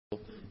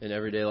in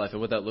everyday life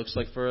and what that looks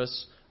like for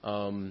us.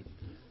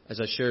 As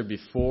I shared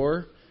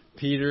before,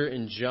 Peter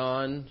and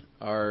John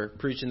are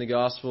preaching the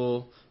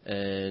gospel,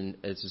 and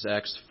it's just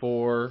Acts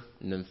 4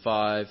 and then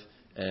 5,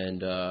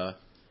 and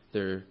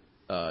they're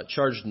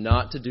charged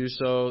not to do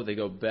so. They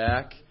go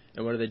back,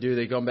 and what do?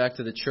 They go back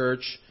to the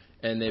church,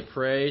 and they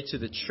pray to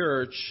the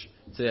church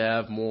to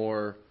have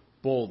more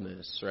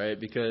boldness, right?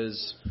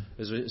 Because,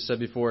 as we said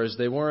before,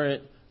 they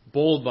weren't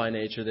bold by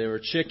nature. They were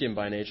chicken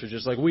by nature,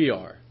 just like we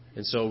are.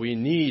 And so we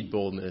need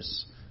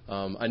boldness.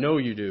 I know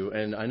you do,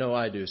 and I know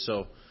I do.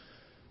 So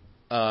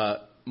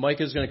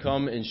Micah's going to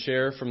come and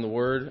share from the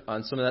Word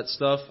on some of that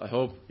stuff. I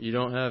hope you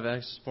don't have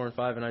Acts 4 and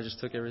 5, and I just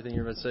took everything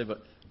you're about to say,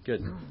 but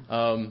good.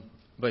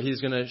 But he's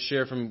going to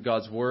share from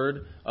God's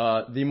Word.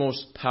 The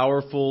most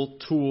powerful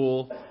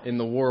tool in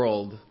the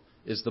world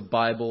is the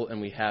Bible,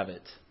 and we have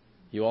it.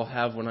 You all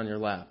have one on your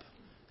lap.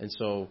 And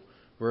so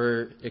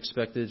we're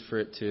expected for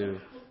it to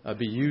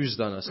be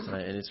used on us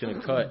tonight, and it's going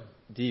to cut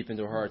deep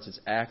into our hearts. It's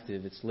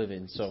active. It's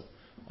living. So,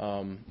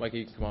 Micah,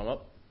 you can come on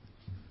up.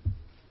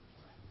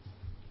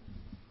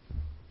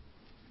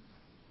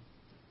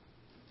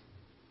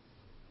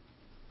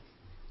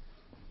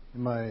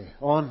 Am I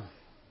on?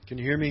 Can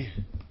you hear me?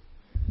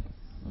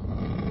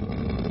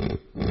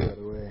 The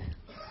other way.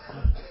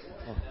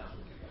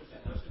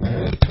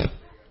 Oh.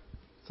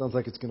 Sounds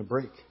like it's going to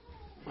break.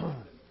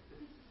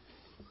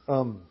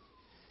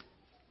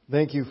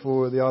 Thank you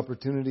for the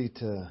opportunity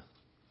to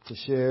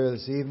share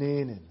this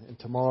evening and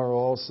tomorrow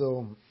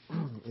also.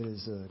 It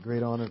is a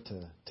great honor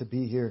to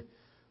be here.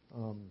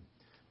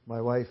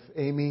 My wife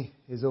Amy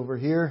is over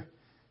here,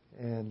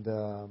 and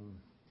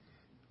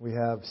we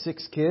have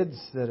 6 kids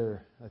that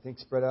are, I think,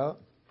 spread out.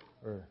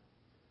 Or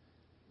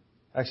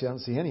actually, I don't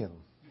see any of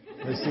them.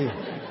 Let's see.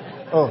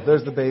 Oh,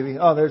 there's the baby.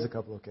 Oh, there's a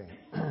couple. Okay.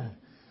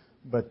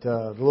 But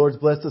the Lord's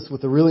blessed us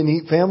with a really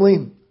neat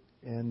family.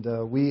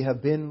 And we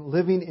have been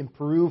living in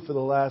Peru for the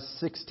last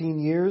 16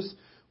 years,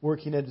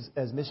 working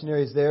as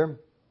missionaries there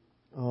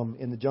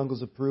in the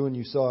jungles of Peru. And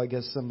you saw, I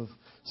guess, some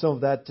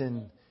of that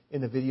in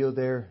the video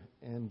there.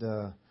 And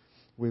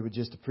we would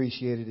just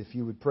appreciate it if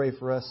you would pray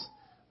for us.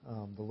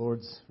 The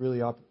Lord's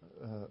really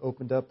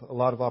opened up a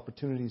lot of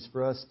opportunities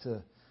for us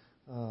to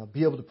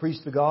be able to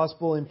preach the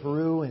gospel in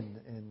Peru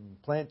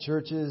and plant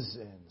churches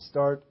and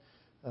start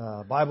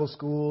Bible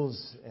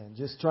schools and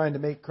just trying to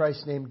make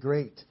Christ's name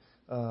great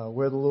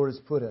where the Lord has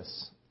put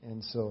us.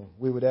 And so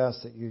we would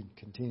ask that you'd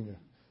continue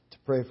to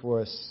pray for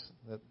us,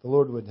 that the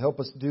Lord would help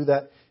us do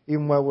that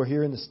even while we're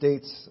here in the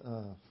States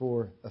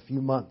for a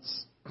few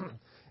months.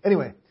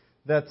 Anyway,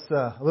 that's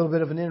a little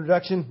bit of an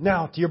introduction.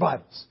 Now to your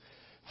Bibles.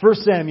 1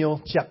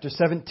 Samuel chapter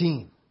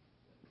 17.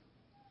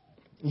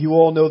 You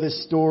all know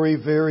this story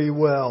very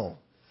well.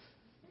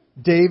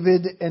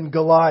 David and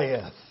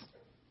Goliath.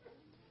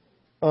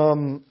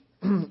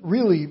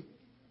 Really,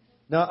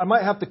 now I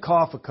might have to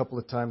cough a couple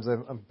of times.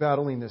 I'm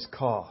battling this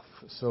cough.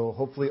 So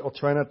hopefully I'll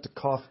try not to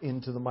cough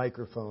into the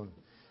microphone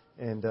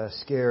and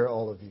scare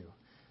all of you.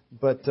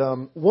 But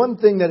one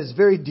thing that is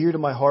very dear to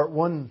my heart,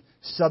 one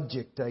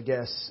subject, I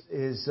guess,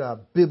 is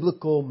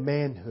biblical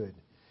manhood.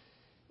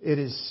 It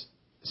is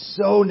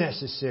so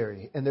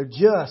necessary. And there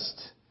just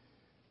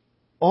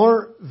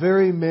aren't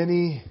very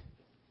many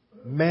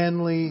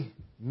manly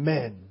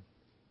men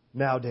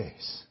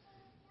nowadays.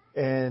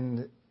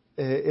 And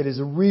it is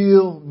a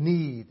real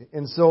need.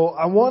 And so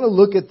I want to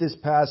look at this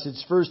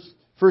passage,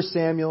 1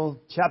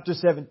 Samuel chapter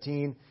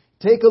 17.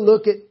 Take a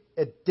look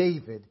at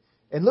David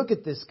and look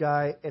at this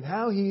guy and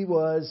how he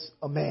was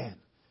a man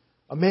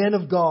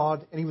of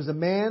God. And he was a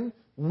man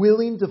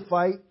willing to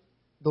fight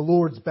the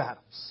Lord's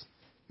battles.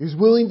 He was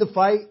willing to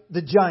fight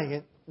the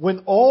giant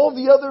when all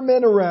the other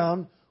men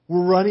around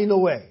were running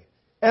away.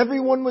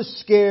 Everyone was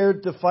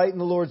scared to fight in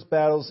the Lord's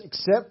battles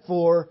except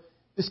for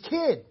this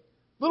kid.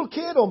 Little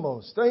kid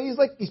almost.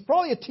 He's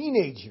probably a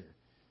teenager.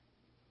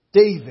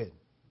 David,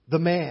 the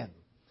man.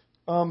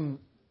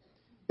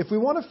 If we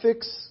want to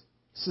fix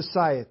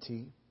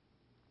society,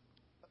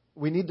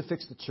 we need to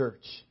fix the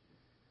church.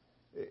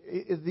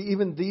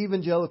 Even the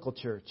evangelical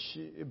church,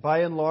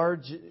 by and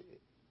large,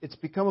 it's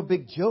become a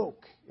big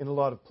joke in a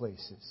lot of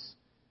places.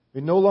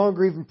 We no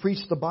longer even preach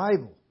the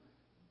Bible.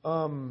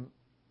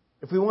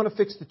 If we want to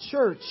fix the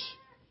church,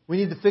 we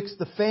need to fix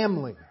the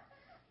family.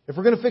 If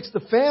we're going to fix the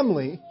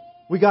family,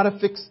 we got to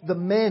fix the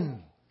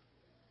men.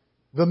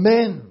 The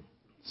men.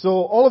 So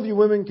all of you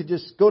women could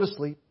just go to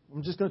sleep.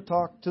 I'm just going to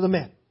talk to the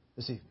men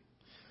this evening.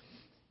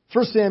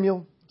 1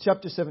 Samuel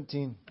chapter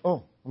 17.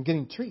 Oh, I'm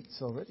getting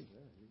treats already.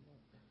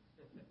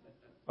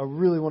 I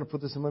really want to put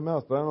this in my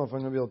mouth, but I don't know if I'm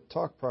going to be able to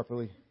talk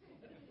properly.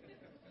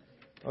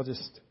 I'll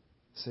just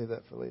save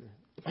that for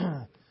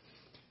later.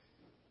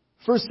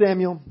 1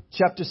 Samuel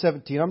chapter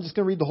 17. I'm just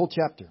going to read the whole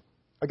chapter.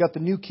 I got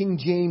the New King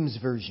James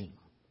Version.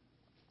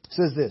 It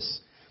says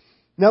this.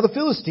 Now the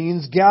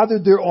Philistines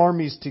gathered their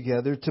armies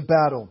together to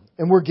battle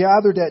and were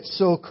gathered at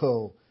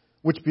Soko,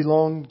 which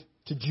belonged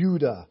to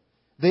Judah.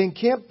 They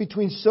encamped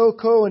between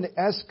Soko and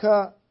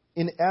Eska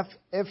in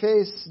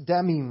Ephes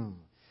Damim.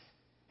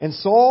 And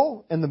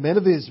Saul and the men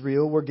of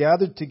Israel were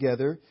gathered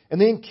together,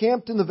 and they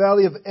encamped in the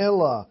valley of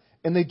Elah,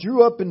 and they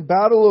drew up in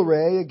battle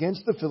array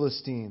against the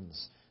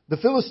Philistines. The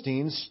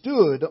Philistines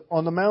stood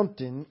on the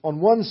mountain on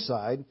one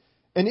side,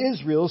 and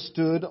Israel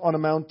stood on a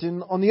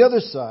mountain on the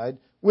other side,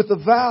 with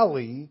a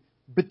valley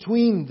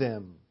between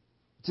them.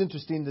 It's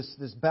interesting,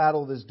 this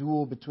battle, this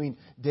duel between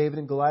David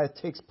and Goliath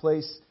takes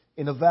place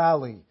in a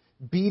valley.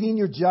 Beating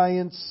your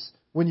giants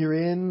when you're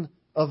in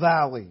a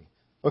valley.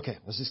 Okay,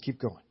 let's just keep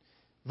going.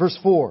 Verse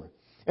 4.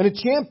 And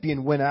a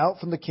champion went out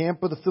from the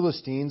camp of the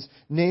Philistines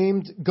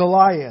named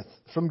Goliath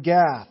from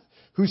Gath,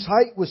 whose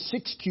height was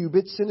 6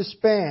 cubits and a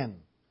span.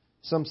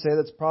 Some say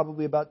that's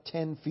probably about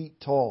 10 feet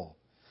tall.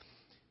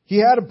 He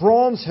had a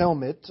bronze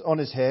helmet on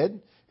his head,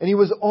 and he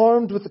was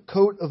armed with a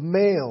coat of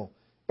mail,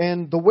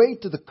 and the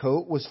weight of the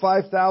coat was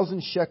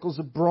 5,000 shekels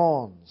of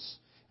bronze.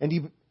 And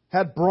he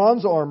had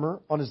bronze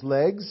armor on his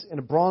legs and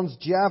a bronze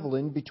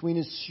javelin between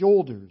his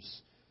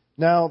shoulders.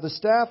 Now the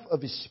staff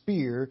of his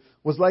spear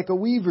was like a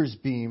weaver's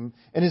beam,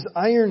 and his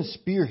iron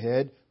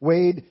spearhead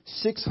weighed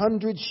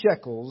 600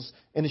 shekels,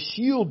 and a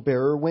shield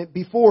bearer went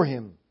before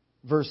him.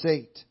 Verse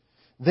 8.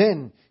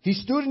 Then he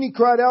stood and he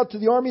cried out to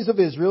the armies of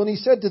Israel, and he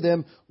said to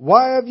them,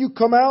 Why have you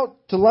come out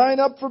to line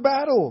up for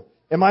battle?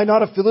 Am I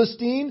not a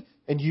Philistine,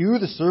 and you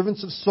the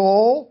servants of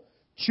Saul?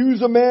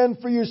 Choose a man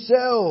for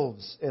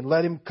yourselves, and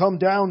let him come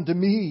down to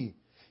me.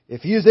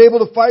 If he is able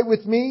to fight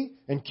with me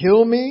and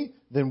kill me,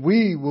 then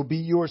we will be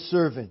your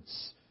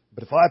servants.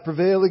 But if I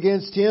prevail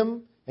against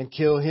him and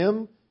kill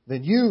him,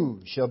 then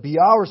you shall be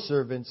our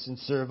servants and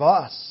serve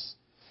us.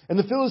 And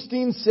the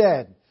Philistines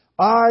said,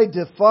 I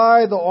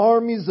defy the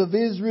armies of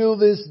Israel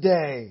this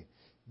day.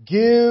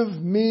 Give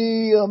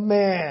me a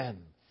man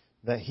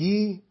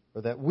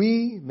that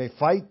we may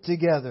fight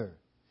together.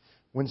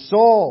 When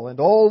Saul and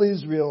all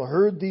Israel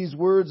heard these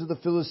words of the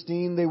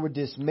Philistine, they were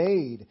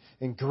dismayed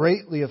and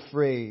greatly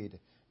afraid.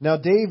 Now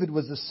David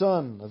was the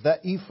son of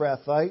that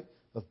Ephrathite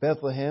of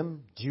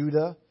Bethlehem,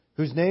 Judah,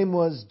 whose name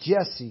was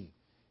Jesse,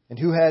 and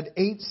who had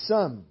 8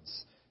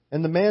 sons.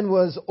 And the man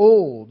was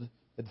old,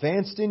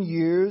 advanced in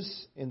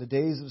years, in the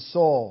days of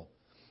Saul.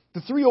 The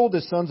 3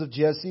 oldest sons of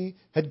Jesse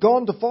had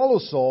gone to follow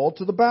Saul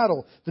to the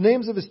battle. The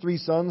names of his 3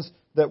 sons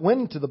that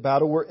went into the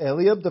battle were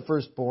Eliab, the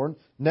firstborn,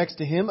 next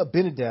to him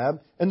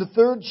Abinadab, and the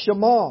third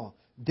Shammah.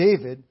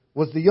 David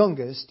was the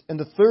youngest, and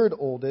the 3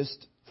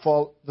 oldest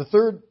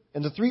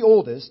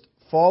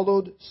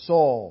followed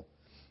Saul.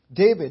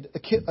 David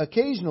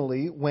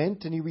occasionally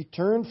went and he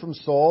returned from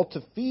Saul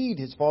to feed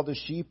his father's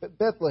sheep at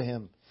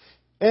Bethlehem.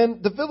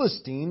 And the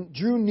Philistine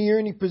drew near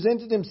and he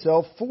presented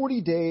himself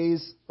 40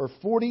 days,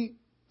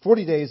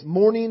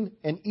 morning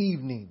and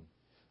evening.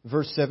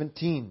 Verse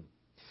 17.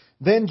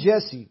 Then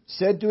Jesse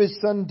said to his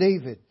son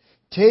David,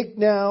 Take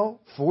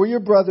now for your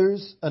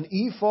brothers an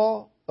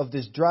ephah of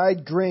this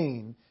dried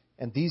grain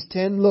and these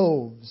 10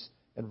 loaves,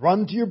 and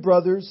run to your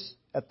brothers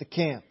at the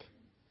camp.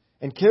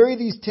 And carry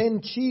these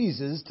 10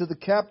 cheeses to the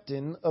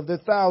captain of their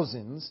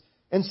thousands,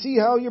 and see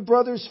how your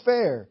brothers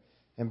fare,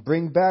 and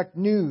bring back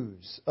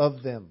news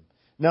of them.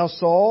 Now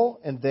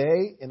Saul and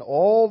they and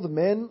all the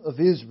men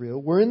of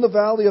Israel were in the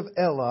valley of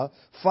Elah,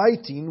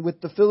 fighting with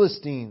the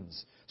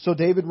Philistines. So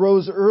David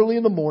rose early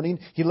in the morning.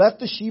 He left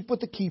the sheep with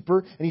the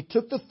keeper, and he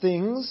took the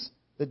things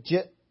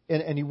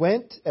and he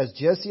went as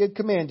Jesse had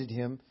commanded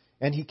him.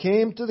 And he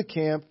came to the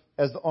camp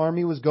as the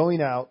army was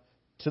going out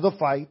to the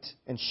fight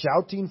and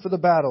shouting for the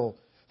battle.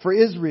 For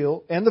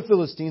Israel and the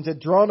Philistines had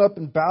drawn up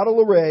in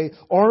battle array,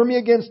 army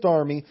against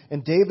army,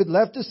 and David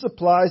left his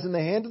supplies in the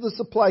hand of the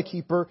supply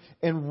keeper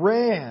and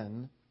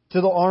ran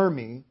to the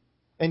army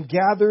and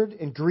gathered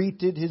and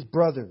greeted his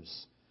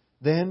brothers.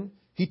 Then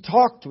he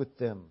talked with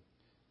them.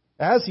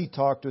 As he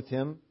talked with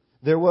him,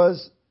 there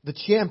was the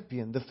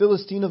champion, the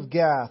Philistine of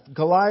Gath,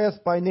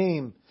 Goliath by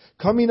name,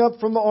 coming up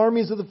from the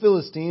armies of the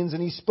Philistines,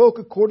 and he spoke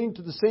according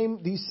to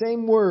these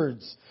same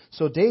words.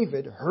 So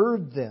David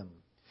heard them.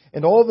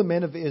 And all the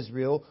men of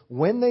Israel,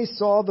 when they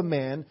saw the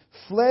man,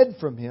 fled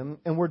from him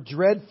and were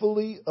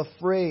dreadfully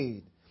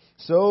afraid.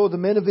 So the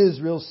men of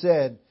Israel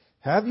said,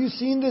 Have you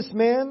seen this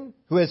man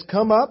who has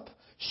come up?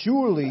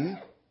 Surely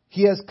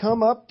he has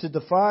come up to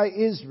defy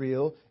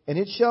Israel, and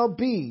it shall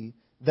be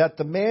that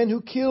the man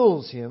who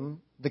kills him,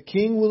 the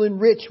king will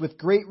enrich with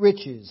great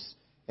riches,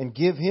 and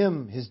give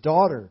him his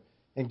daughter,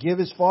 and give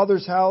his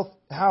father's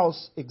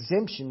house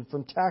exemption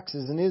from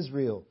taxes in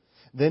Israel.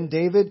 Then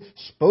David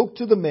spoke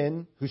to the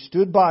men who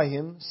stood by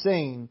him,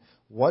 saying,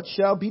 What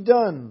shall be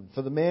done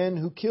for the man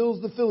who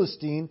kills the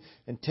Philistine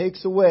and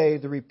takes away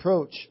the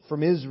reproach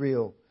from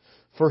Israel?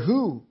 For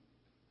who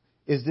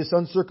is this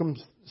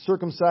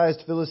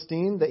uncircumcised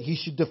Philistine that he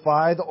should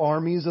defy the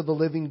armies of the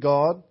living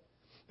God?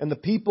 And the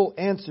people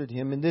answered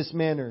him in this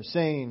manner,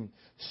 saying,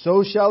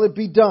 So shall it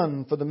be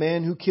done for the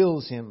man who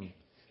kills him.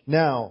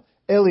 Now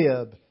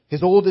Eliab,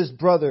 his oldest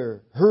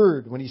brother,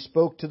 heard when he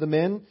spoke to the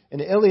men,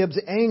 and Eliab's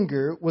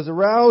anger was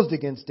aroused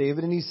against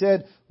David, and he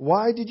said,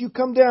 Why did you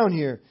come down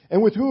here?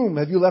 And with whom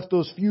have you left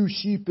those few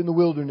sheep in the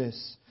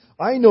wilderness?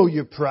 I know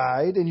your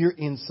pride and your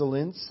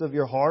insolence of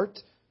your heart,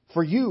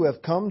 for you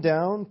have come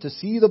down to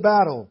see the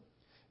battle.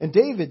 And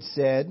David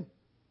said,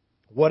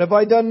 "What have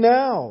I done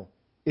now?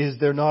 Is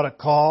there not a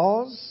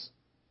cause?"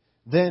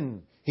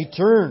 Then he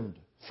turned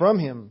from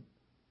him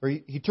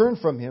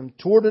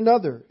toward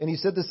another, and he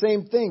said the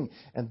same thing.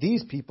 And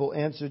these people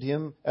answered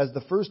him as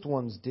the first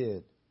ones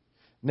did.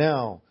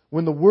 Now,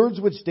 when the words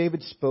which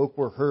David spoke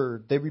were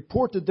heard, they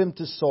reported them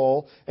to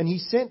Saul, and he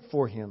sent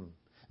for him.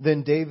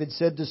 Then David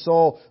said to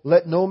Saul,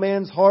 "Let no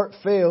man's heart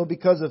fail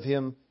because of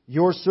him.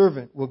 Your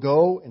servant will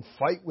go and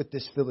fight with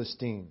this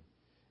Philistine."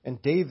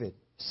 And David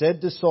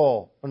said to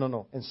Saul,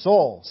 and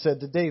Saul said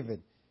to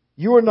David,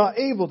 "You are not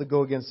able to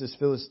go against this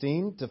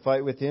Philistine to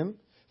fight with him,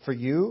 for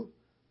you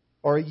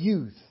are a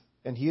youth,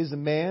 and he is a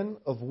man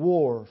of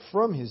war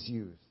from his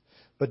youth."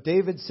 But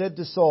David said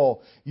to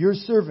Saul, "Your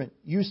servant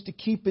used to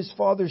keep his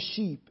father's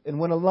sheep, and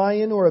when a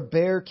lion or a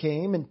bear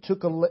came and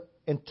took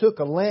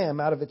a lamb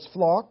out of the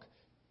flock,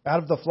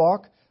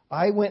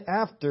 I went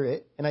after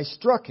it, and I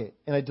struck it,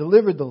 and I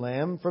delivered the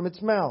lamb from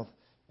its mouth.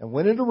 And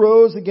when it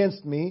arose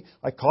against me,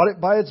 I caught it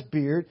by its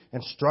beard,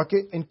 and struck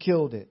it, and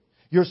killed it.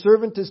 Your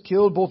servant has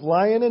killed both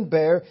lion and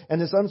bear,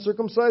 and this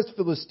uncircumcised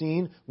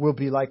Philistine will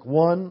be like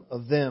one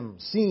of them,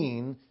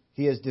 seeing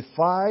he has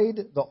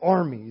defied the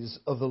armies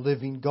of the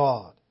living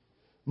God."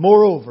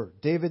 Moreover,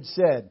 David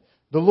said,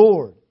 "The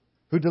Lord,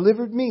 who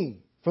delivered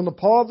me from the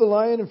paw of the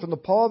lion and from the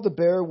paw of the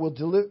bear,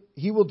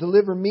 he will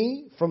deliver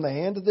me from the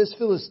hand of this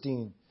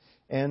Philistine."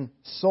 And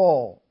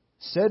Saul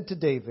said to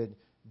David,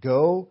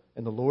 "Go,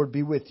 and the Lord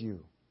be with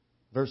you."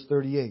 Verse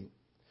 38.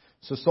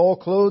 So Saul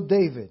clothed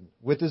David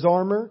with his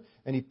armor,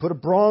 and he put a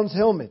bronze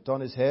helmet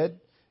on his head,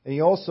 and he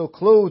also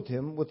clothed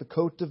him with a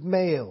coat of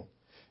mail.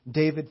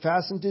 David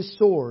fastened his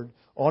sword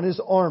on his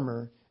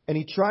armor, and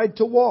he tried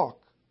to walk,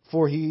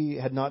 for he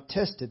had not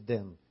tested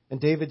them. And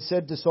David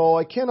said to Saul,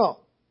 "I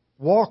cannot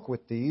walk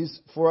with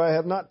these, for I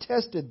have not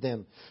tested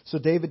them." So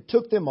David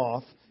took them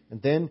off,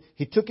 and then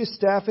he took his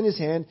staff in his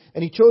hand,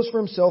 and he chose for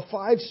himself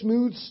 5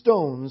 smooth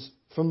stones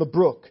from the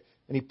brook,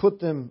 and he put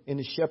them in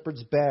his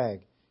shepherd's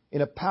bag,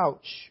 in a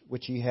pouch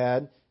which he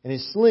had, and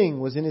his sling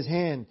was in his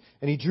hand,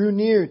 and he drew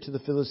near to the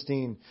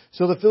Philistine.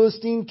 So the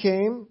Philistine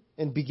came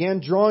and began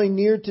drawing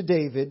near to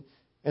David,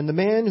 and the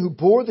man who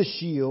bore the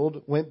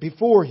shield went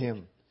before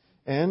him.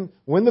 And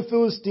when the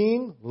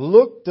Philistine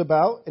looked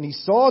about and he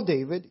saw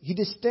David, he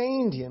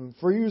disdained him,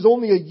 for he was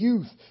only a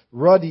youth,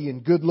 ruddy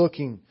and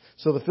good-looking.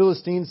 So the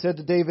Philistine said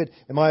to David,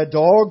 "Am I a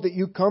dog that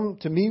you come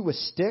to me with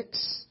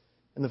sticks?"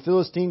 And the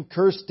Philistine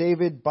cursed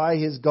David by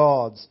his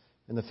gods.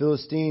 And the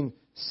Philistine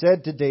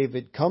said to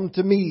David, "Come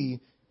to me,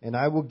 and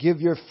I will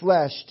give your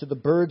flesh to the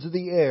birds of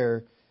the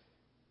air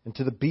and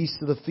to the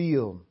beasts of the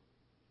field."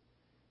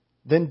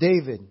 Then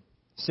David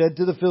said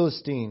to the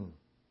Philistine,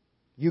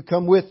 You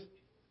come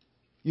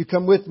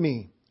with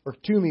me, or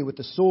to me, with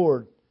the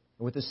sword,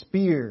 and with the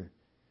spear,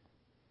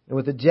 and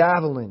with the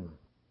javelin."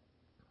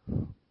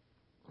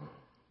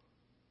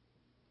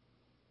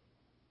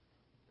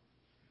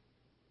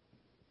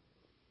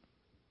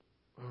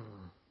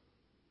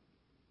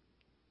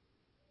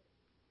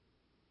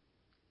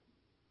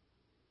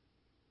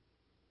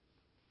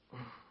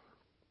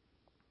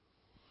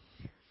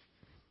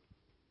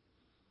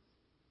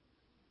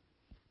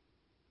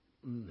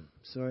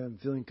 Sorry, I'm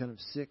feeling kind of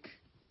sick.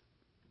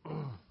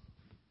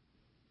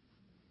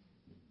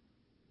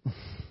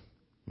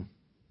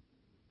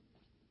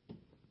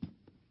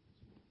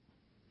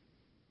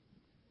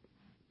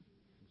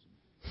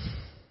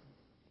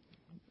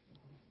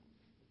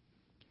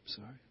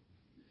 Sorry.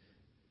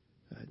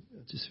 I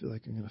just feel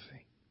like I'm going to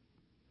faint.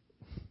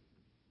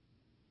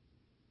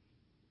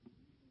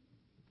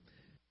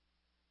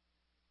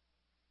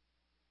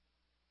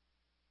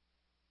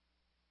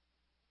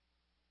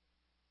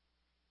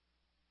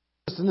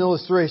 Just an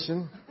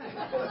illustration.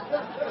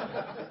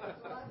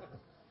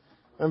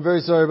 I'm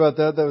very sorry about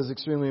that. That was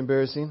extremely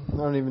embarrassing. I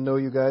don't even know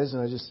you guys,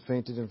 and I just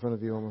fainted in front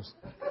of you almost.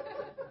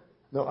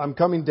 No, I'm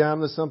coming down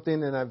with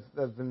something, and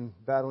I've been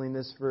battling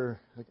this for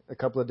a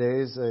couple of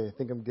days. I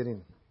think I'm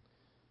getting,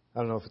 I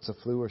don't know if it's a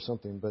flu or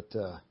something, but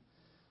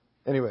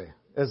anyway,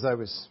 as I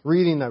was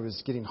reading, I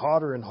was getting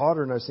hotter and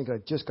hotter, and I was thinking I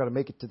just got to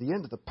make it to the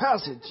end of the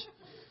passage,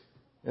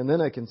 and then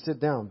I can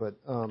sit down. But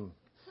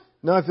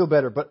now I feel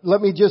better. But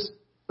let me just,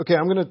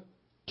 I'm going to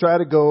try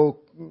to go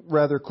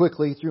rather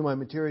quickly through my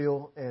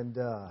material and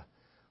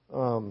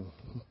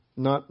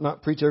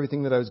not preach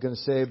everything that I was going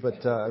to say,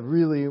 but I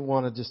really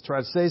want to just try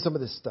to say some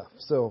of this stuff.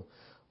 So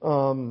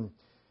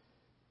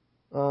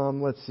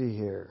let's see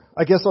here.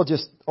 I guess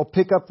I'll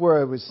pick up where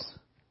I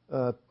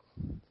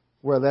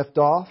left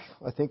off.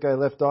 I think I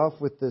left off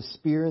with the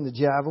spear and the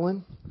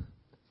javelin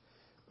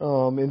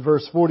in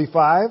verse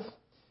 45.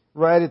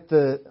 Right at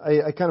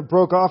I kind of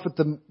broke off at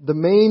the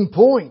main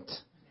point,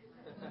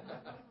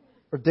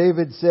 where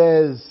David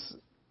says,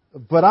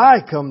 "But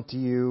I come to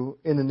you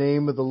in the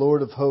name of the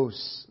Lord of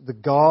hosts, the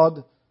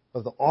God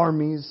of the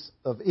armies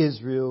of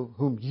Israel,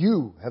 whom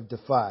you have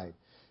defied.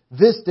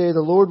 This day the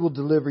Lord will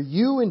deliver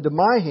you into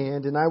my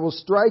hand, and I will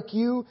strike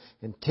you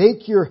and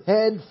take your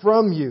head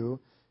from you.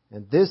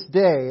 And this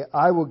day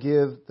I will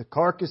give the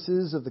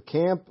carcasses of the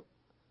camp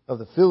of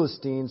the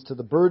Philistines to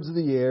the birds of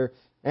the air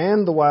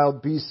and the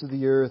wild beasts of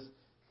the earth,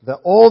 that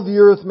all the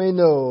earth may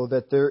know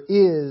that there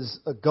is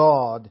a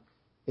God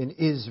in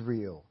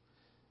Israel.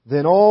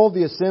 Then all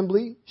the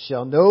assembly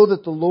shall know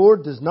that the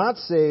Lord does not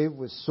save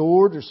with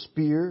sword or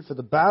spear, for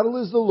the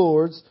battle is the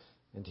Lord's,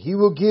 and He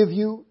will give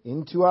you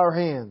into our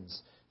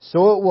hands.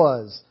 So it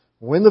was,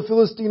 when the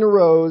Philistine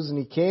arose, and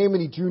he came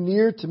and he drew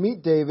near to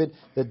meet David,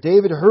 that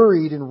David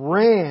hurried and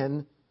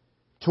ran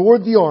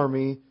toward the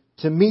army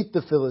to meet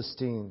the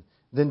Philistine.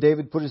 Then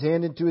David put his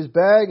hand into his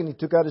bag, and he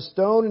took out a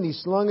stone, and he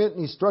slung it,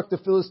 and he struck the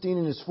Philistine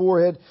in his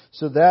forehead,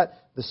 so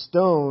that the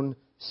stone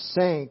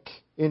sank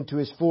into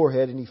his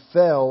forehead, and he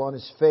fell on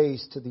his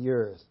face to the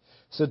earth.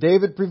 So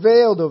David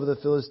prevailed over the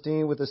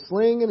Philistine with a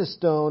sling and a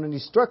stone, and he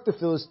struck the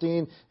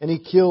Philistine, and he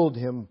killed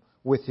him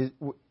with his...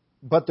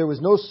 But there was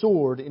no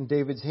sword in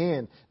David's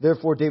hand.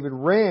 Therefore David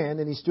ran,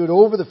 and he stood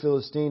over the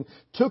Philistine,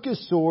 took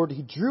his sword,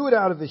 he drew it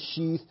out of his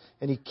sheath,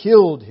 and he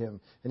killed him,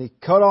 and he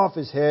cut off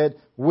his head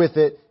with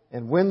it.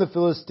 And when the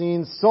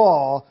Philistines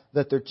saw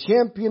that their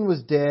champion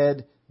was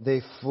dead,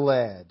 they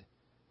fled.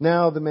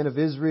 Now the men of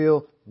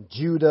Israel and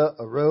Judah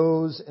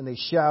arose, and they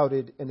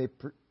shouted, and they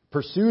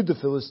pursued the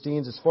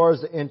Philistines as far as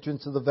the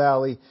entrance of the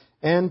valley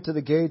and to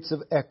the gates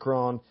of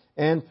Ekron.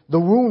 And the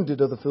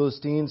wounded of the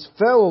Philistines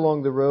fell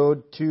along the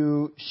road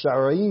to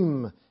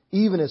Sharaim,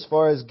 even as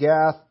far as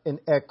Gath and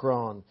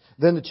Ekron.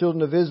 Then the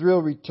children of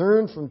Israel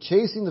returned from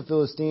chasing the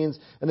Philistines,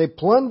 and they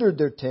plundered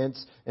their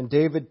tents. And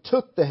David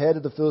took the head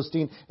of the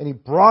Philistine, and he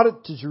brought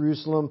it to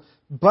Jerusalem,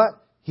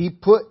 but he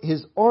put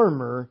his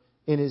armor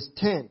in his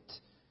tent.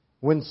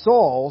 When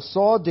Saul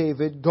saw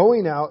David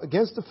going out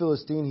against the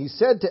Philistine, he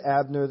said to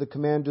Abner, the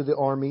commander of the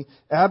army,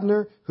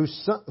 Abner, whose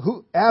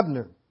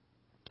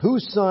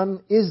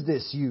son is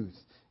this youth?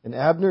 And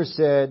Abner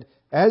said,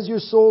 As your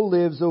soul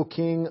lives, O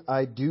king,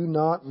 I do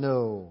not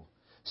know.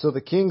 So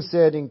the king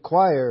said,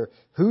 Inquire,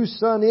 whose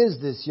son is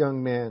this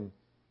young man?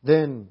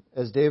 Then,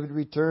 as David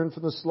returned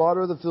from the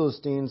slaughter of the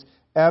Philistines,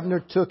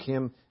 Abner took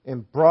him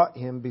and brought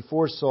him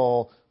before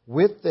Saul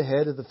with the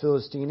head of the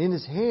Philistine in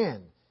his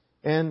hand.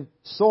 And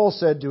Saul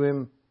said to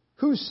him,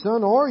 Whose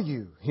son are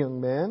you,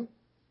 young man?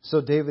 So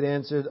David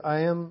answered,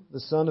 I am the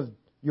son of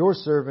your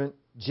servant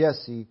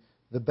Jesse,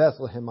 the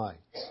Bethlehemite.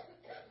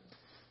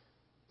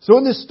 So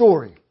in this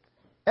story,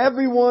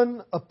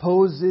 everyone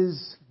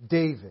opposes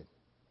David.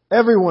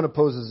 Everyone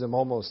opposes him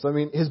almost. I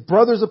mean, his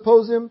brothers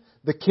oppose him.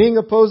 The king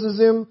opposes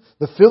him.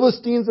 The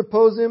Philistines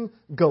oppose him.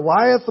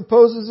 Goliath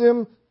opposes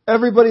him.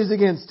 Everybody's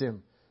against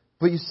him.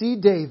 But you see,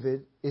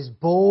 David is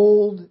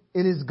bold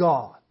in his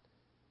God.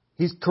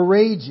 He's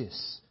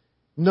courageous,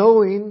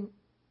 knowing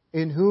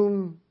in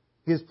whom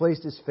he has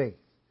placed his faith.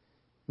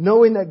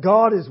 Knowing that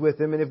God is with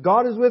him. And if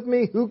God is with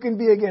me, who can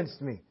be against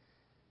me?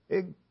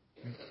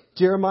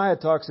 Jeremiah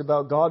talks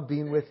about God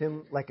being with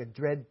him like a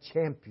dread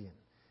champion.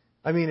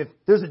 I mean, if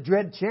there's a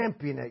dread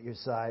champion at your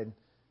side,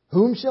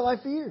 whom shall I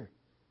fear?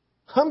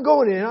 I'm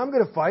going in. I'm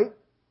going to fight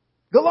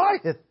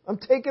Goliath. I'm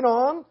taking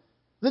on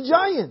the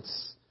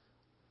giants.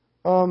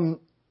 I want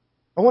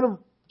to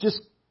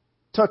just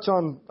touch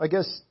on, I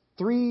guess,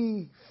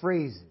 3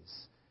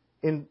 phrases.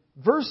 In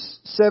verse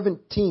 10,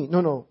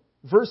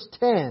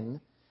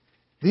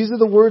 these are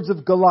the words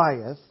of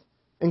Goliath.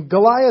 And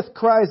Goliath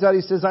cries out,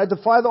 he says, I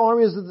defy the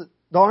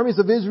armies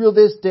of Israel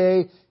this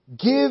day.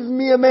 Give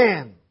me a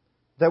man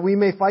that we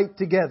may fight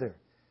together.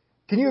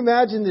 Can you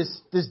imagine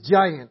this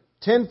giant,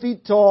 10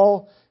 feet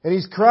tall, and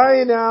he's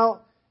crying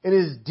out in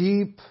his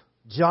deep,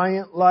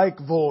 giant-like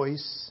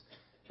voice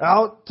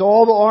out to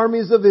all the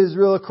armies of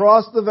Israel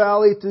across the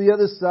valley to the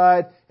other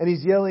side, and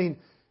he's yelling,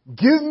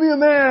 Give me a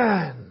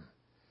man!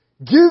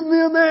 Give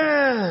me a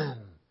man!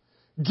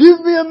 Give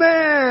me a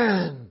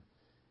man!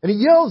 And he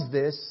yells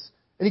this,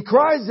 and he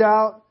cries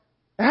out,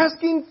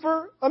 asking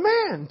for a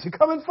man to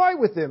come and fight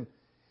with him.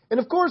 And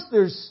of course,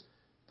 there's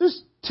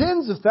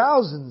tens of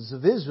thousands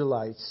of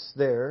Israelites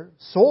there,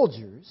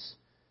 soldiers,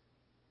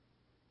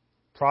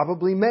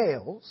 probably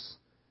males,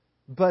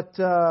 but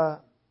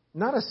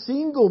not a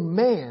single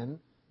man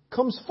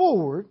comes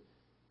forward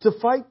to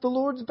fight the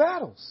Lord's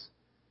battles.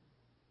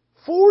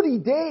 40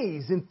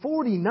 days and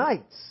 40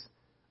 nights.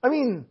 I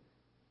mean,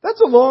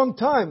 that's a long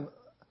time.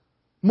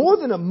 More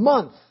than a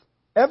month.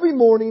 Every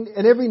morning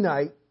and every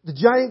night, the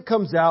giant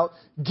comes out,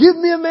 Give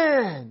me a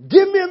man!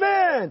 Give me a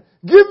man!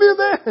 Give me a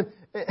man!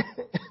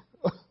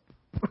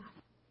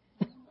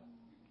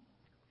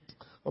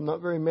 I'm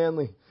not very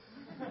manly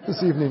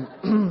this evening.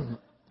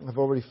 I've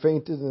already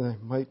fainted and I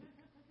might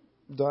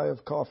die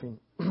of coughing.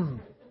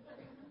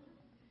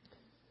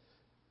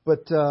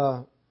 But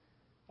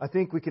I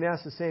think we can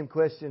ask the same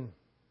question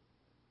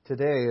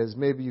today as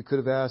maybe you could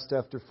have asked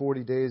after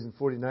 40 days and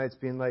 40 nights,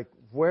 being like,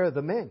 where are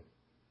the men?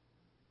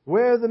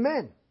 Where are the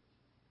men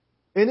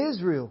in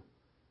Israel?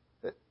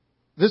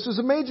 This was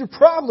a major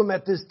problem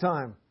at this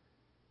time.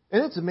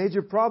 And it's a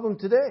major problem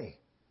today.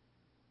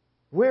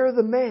 Where are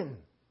the men?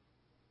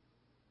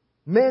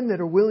 Men that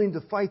are willing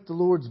to fight the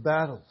Lord's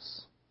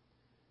battles.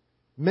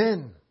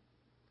 Men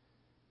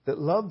that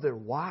love their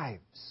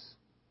wives.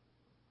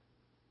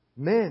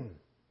 Men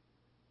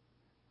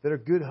that are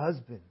good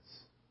husbands,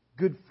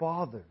 good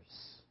fathers,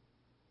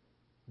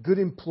 good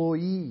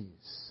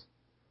employees.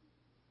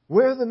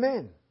 Where are the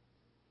men?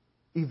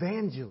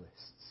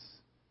 Evangelists,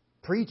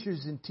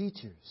 preachers and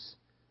teachers,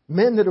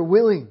 men that are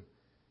willing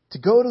to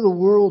go to the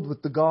world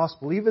with the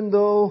gospel, even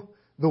though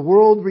the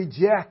world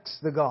rejects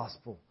the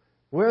gospel.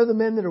 Where are the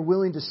men that are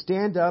willing to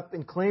stand up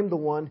and claim the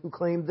one who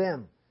claimed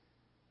them?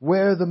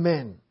 Where are the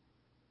men?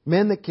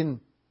 Men that can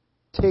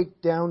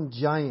take down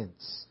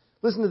giants.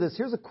 Listen to this.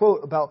 Here's a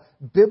quote about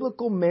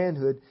biblical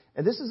manhood.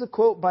 And this is a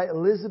quote by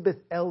Elizabeth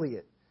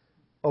Elliot.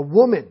 A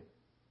woman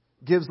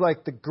gives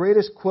like the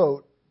greatest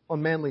quote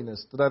on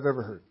manliness that I've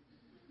ever heard.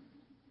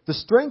 The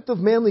strength of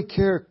manly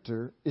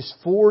character is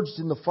forged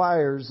in the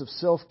fires of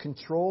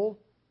self-control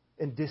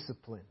and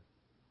discipline.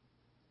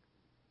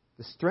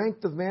 The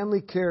strength of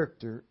manly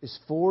character is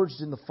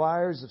forged in the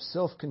fires of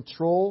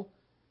self-control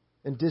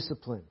and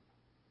discipline.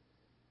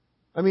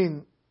 I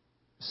mean,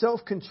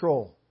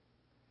 self-control.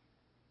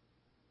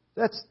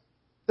 That's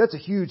a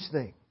huge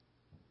thing.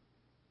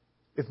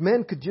 If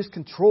men could just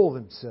control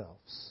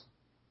themselves.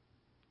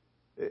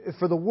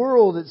 For the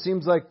world, it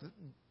seems like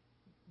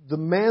the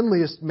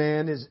manliest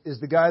man is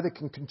the guy that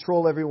can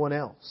control everyone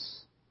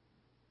else.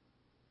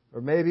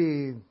 Or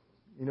maybe,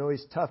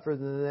 he's tougher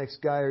than the next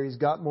guy, or he's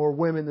got more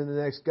women than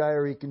the next guy,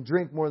 or he can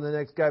drink more than the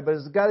next guy, but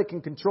it's the guy that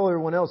can control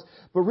everyone else.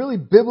 But really,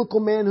 biblical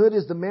manhood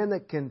is the man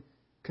that can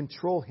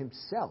control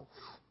himself.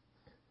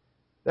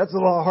 That's a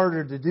lot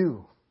harder to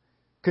do.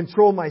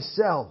 Control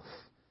myself.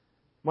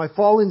 My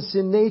fallen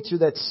sin nature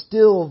that's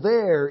still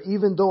there,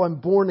 even though I'm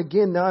born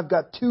again. Now I've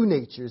got two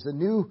natures. A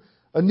new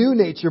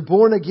nature,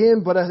 born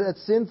again, but that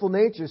sinful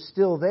nature is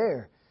still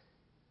there.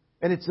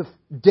 And it's a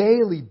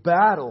daily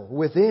battle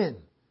within.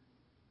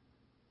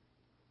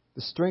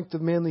 The strength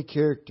of manly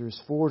character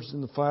is forged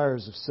in the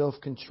fires of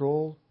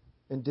self-control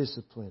and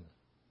discipline.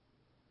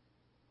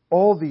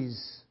 All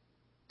these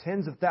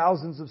tens of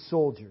thousands of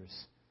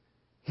soldiers,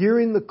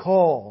 hearing the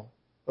call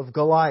of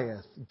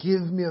Goliath,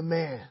 give me a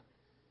man.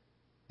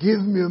 Give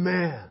me a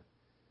man.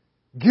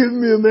 Give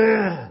me a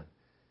man.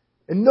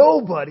 And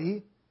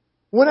nobody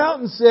went out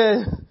and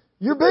said,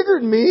 you're bigger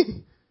than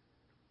me,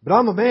 but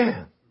I'm a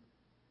man.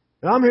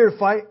 And I'm here to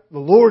fight the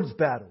Lord's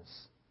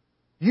battles.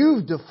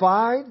 You've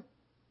defied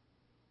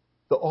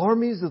the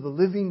armies of the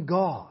living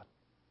God.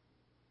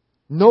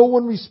 No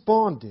one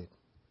responded.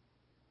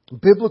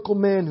 Biblical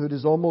manhood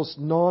is almost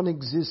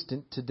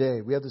non-existent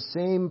today. We have the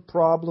same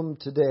problem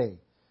today.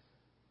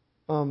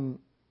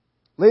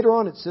 Later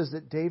on it says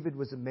that David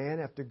was a man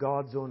after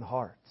God's own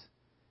heart.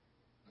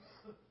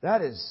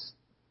 That's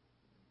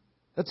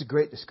a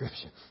great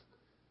description.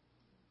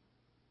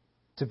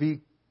 To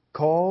be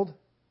called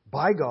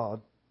by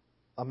God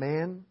a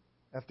man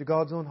after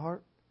God's own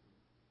heart.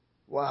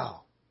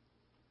 Wow.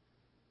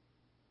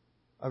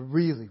 I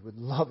really would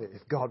love it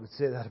if God would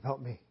say that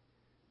about me.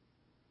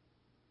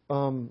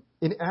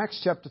 In Acts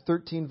chapter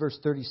 13, verse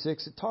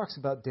 36, it talks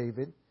about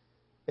David.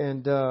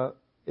 And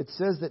it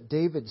says that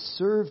David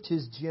served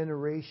his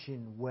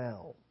generation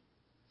well.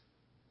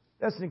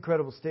 That's an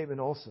incredible statement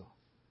also.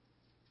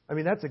 I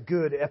mean, that's a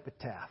good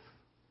epitaph.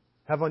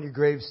 Have on your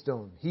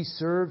gravestone. He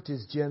served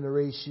his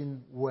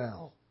generation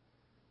well.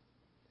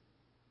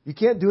 You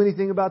can't do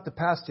anything about the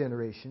past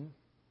generation.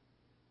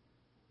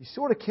 You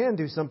sort of can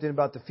do something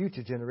about the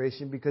future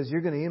generation because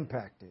you're going to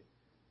impact it.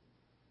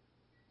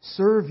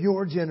 Serve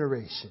your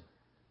generation.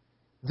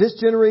 This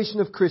generation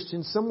of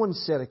Christians, someone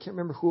said, I can't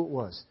remember who it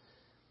was,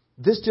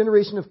 this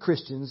generation of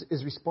Christians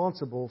is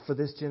responsible for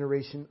this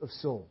generation of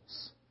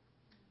souls.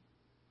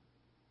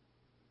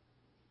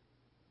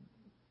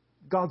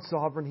 God's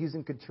sovereign, He's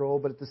in control,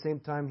 but at the same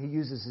time He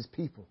uses His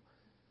people.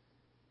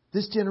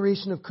 This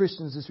generation of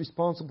Christians is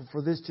responsible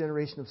for this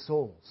generation of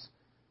souls.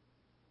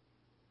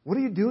 What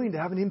are you doing to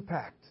have an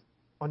impact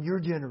on your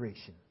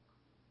generation?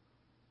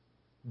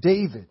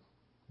 David,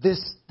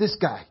 this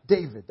guy,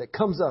 David, that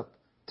comes up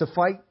to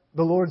fight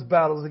the Lord's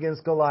battles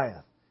against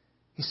Goliath.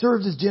 He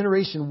served his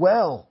generation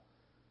well.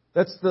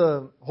 That's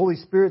the Holy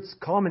Spirit's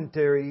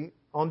commentary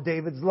on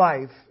David's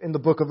life in the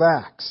book of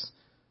Acts.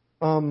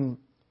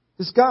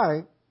 This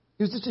guy,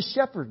 he was just a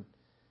shepherd.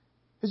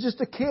 He was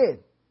just a kid.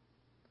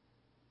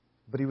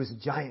 But he was a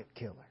giant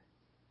killer.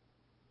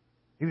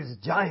 He was a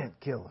giant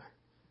killer.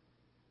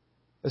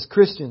 As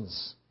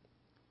Christians,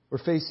 we're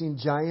facing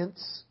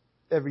giants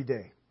every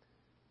day.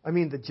 I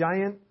mean, the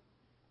giant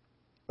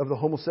of the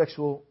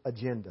homosexual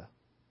agenda.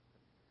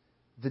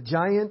 The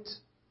giant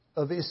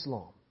of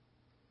Islam.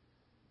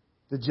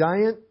 The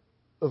giant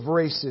of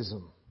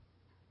racism.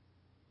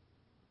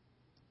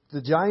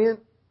 The giant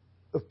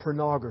of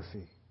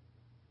pornography.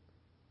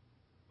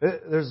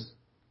 There's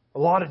a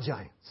lot of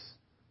giants.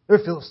 There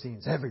are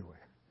Philistines everywhere.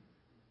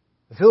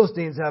 The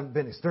Philistines haven't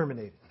been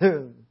exterminated.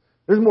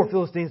 There's more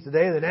Philistines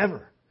today than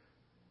ever.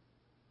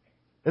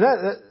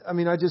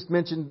 And I just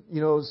mentioned,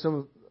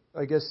 some,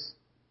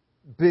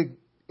 big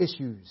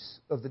issues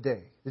of the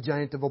day. The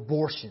giant of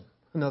abortion,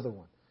 another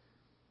one.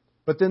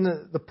 But then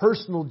the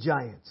personal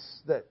giants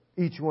that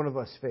each one of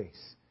us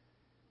face.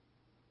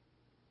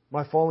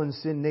 My fallen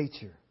sin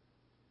nature.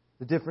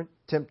 The different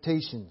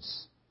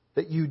temptations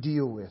that you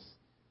deal with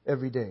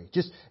every day.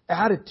 Just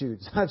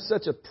attitudes. I have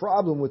such a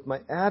problem with my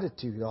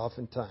attitude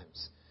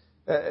oftentimes.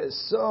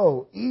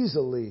 So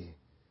easily,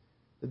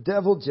 the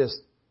devil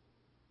just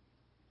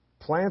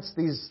plants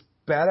these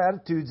bad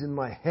attitudes in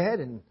my head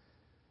and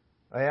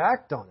I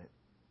act on it.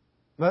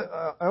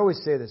 I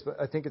always say this, but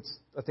I think it's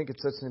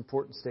such an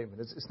important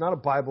statement. It's not a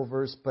Bible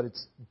verse, but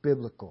it's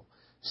biblical.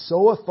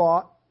 Sow a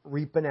thought,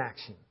 reap an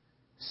action.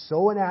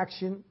 Sow an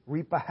action,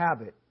 reap a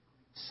habit.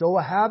 Sow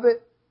a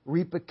habit,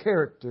 reap a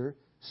character.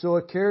 Sow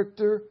a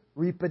character,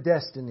 reap a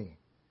destiny.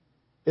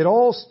 It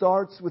all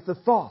starts with the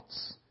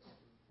thoughts.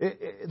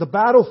 The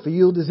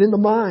battlefield is in the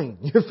mind.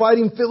 You're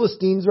fighting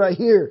Philistines right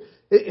here.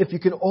 If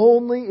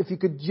you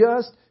could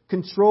just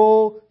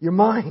control your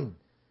mind.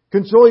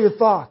 Control your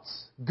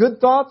thoughts. Good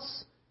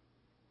thoughts,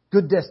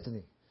 good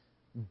destiny.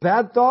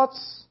 Bad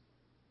thoughts,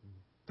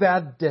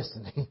 bad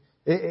destiny.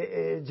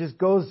 It just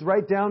goes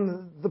right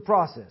down the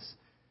process.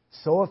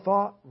 Sow a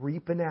thought,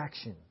 reap an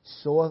action.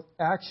 Sow an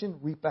action,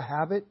 reap a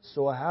habit.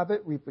 Sow a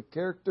habit, reap a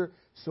character.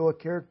 Sow a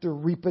character,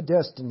 reap a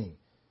destiny.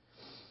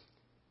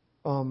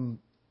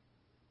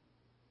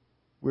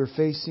 We're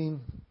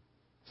facing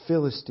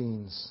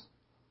Philistines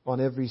on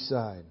every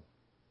side.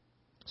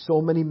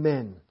 So many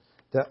men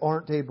that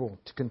aren't able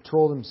to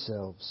control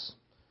themselves.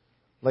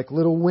 Like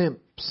little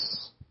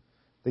wimps.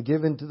 They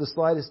give in to the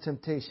slightest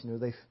temptation or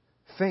they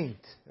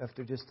faint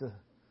after just a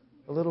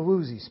little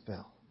woozy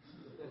spell.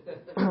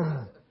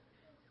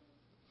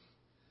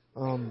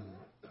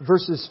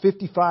 Verses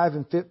 55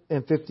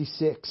 and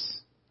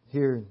 56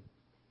 here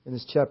in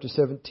this chapter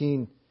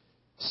 17.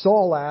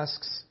 Saul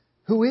asks,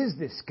 who is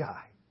this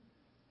guy?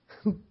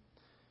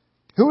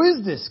 Who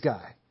is this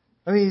guy?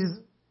 I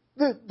mean,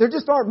 there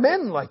just aren't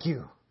men like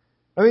you.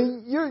 I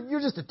mean, you're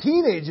just a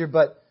teenager,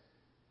 but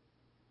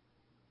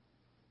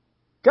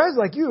guys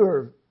like you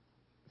are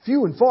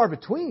few and far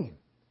between.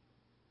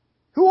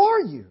 Who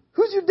are you?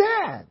 Who's your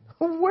dad?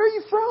 Where are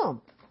you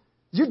from?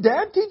 Did your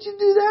dad teach you to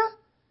do that?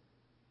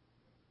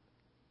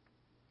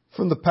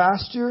 From the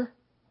pasture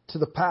to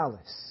the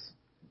palace.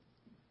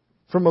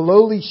 From a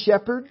lowly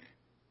shepherd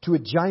to a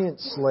giant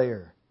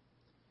slayer.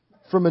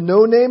 From a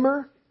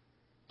no-namer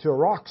to a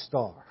rock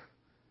star.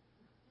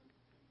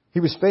 He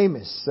was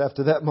famous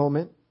after that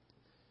moment.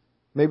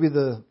 Maybe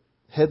the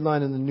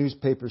headline in the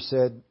newspaper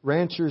said,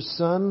 Rancher's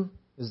son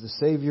is the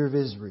Savior of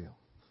Israel.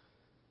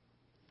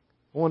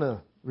 I want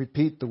to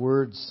repeat the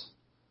words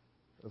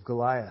of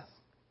Goliath.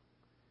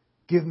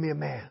 Give me a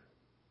man.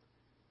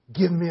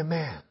 Give me a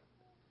man.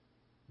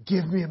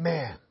 Give me a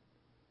man.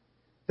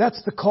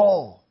 That's the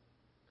call.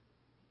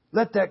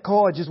 Let that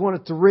call, I just want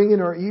it to ring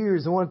in our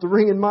ears. I want it to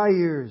ring in my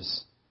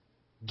ears.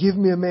 Give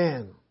me a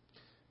man.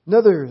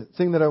 Another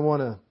thing that I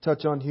want to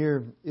touch on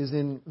here is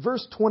in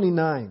verse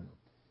 29.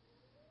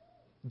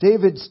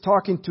 David's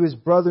talking to his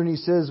brother and he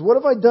says, what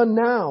have I done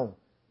now?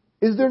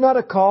 Is there not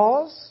a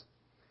cause?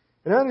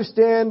 And I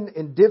understand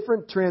in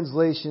different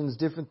translations,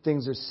 different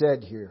things are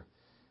said here.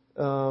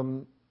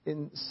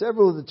 In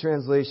several of the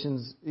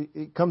translations,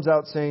 it comes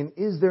out saying,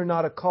 is there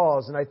not a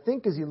cause? And I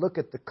think as you look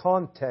at the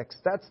context,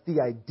 that's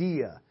the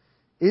idea.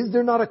 Is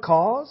there not a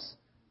cause?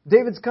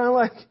 David's kind of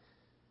like,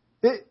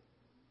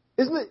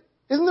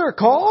 isn't there a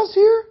cause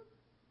here?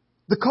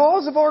 The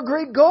cause of our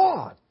great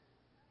God.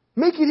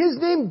 Making His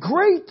name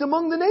great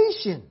among the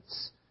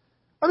nations.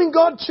 I mean,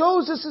 God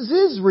chose us as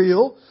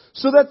Israel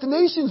so that the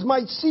nations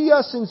might see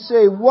us and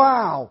say,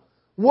 wow,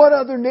 what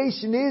other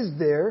nation is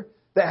there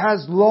that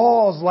has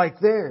laws like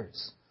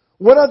theirs?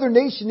 What other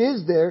nation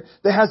is there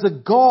that has a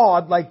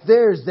God like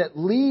theirs that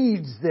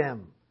leads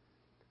them?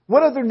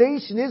 What other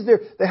nation is there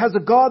that has a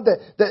God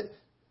that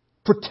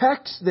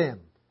protects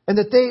them and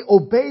that they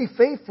obey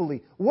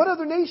faithfully? What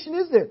other nation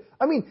is there?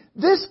 I mean,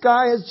 this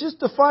guy has just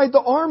defied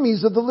the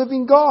armies of the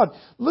living God.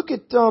 Look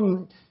at,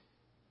 in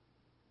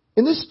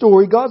this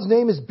story, God's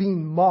name is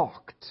being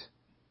mocked.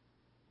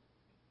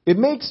 It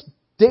makes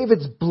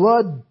David's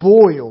blood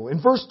boil.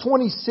 In verse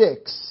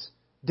 26,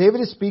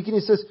 David is speaking. He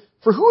says,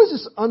 for who is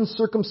this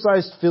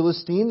uncircumcised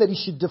Philistine that he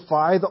should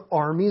defy the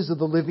armies of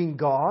the living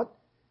God?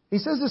 He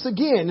says this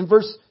again in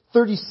verse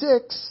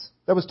 36.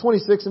 That was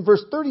 26. In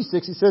verse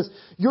 36, he says,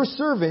 your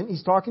servant,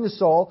 he's talking to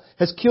Saul,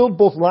 has killed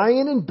both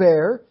lion and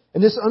bear,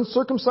 and this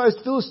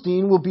uncircumcised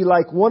Philistine will be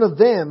like one of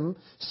them,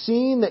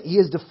 seeing that he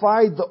has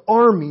defied the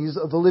armies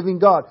of the living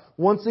God.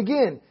 Once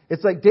again,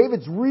 it's like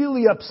David's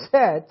really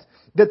upset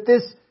that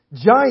this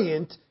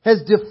giant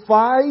has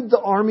defied the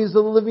armies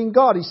of the living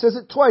God. He says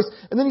it twice,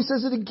 and then he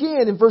says it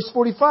again in verse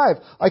 45.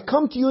 I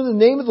come to you in the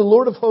name of the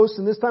Lord of hosts,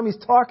 and this time he's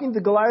talking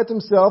to Goliath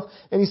himself,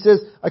 and he says,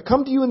 I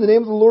come to you in the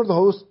name of the Lord of the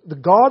hosts, the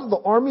God of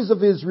the armies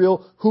of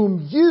Israel,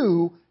 whom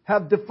you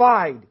have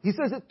defied. He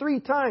says it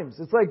 3 times.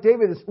 It's like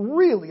David is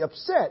really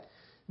upset.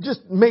 It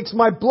just makes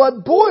my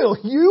blood boil.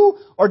 You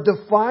are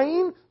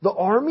defying the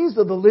armies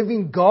of the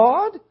living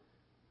God?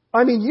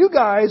 I mean, you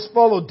guys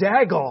follow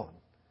Dagon.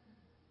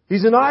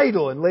 He's an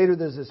idol. And later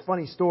there's this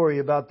funny story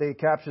about they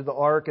captured the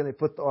ark and they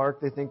put the ark.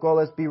 They think, well,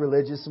 let's be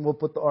religious and we'll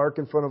put the ark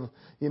in front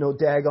of,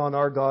 Dagon,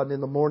 our God. And in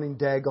the morning,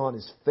 Dagon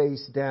is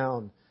face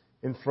down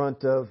in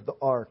front of the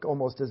ark,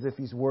 almost as if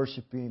he's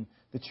worshiping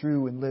the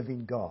true and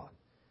living God.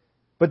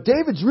 But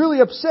David's really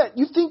upset.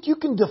 You think you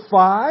can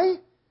defy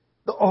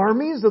the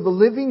armies of the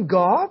living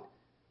God?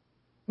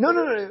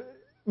 No.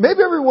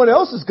 Maybe everyone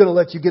else is going to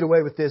let you get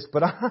away with this,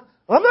 but I'm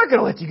not going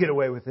to let you get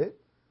away with it.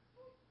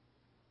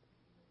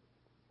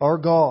 Our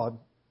God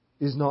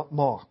is not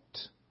mocked.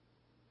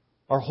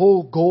 Our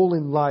whole goal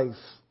in life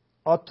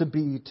ought to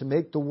be to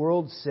make the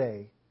world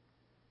say,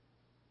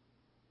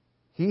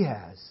 He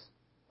has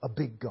a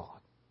big God.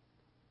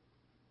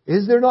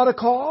 Is there not a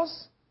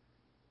cause?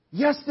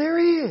 Yes, there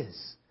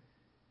is.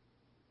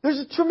 There's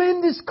a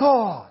tremendous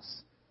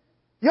cause.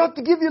 You ought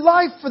to give your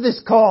life for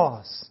this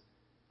cause.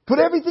 Put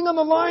everything on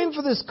the line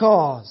for this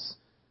cause.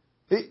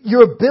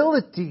 Your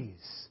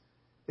abilities,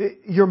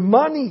 your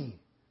money,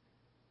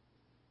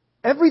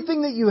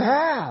 everything that you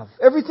have,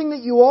 everything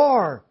that you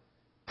are,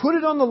 put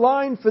it on the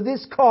line for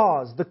this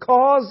cause. The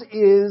cause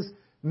is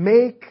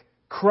make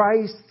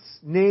Christ's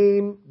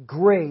name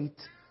great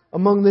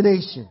among the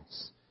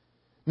nations.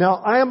 Now,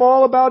 I am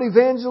all about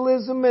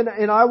evangelism,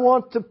 and I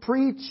want to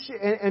preach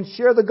and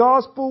share the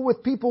gospel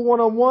with people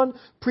one-on-one,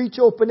 preach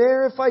open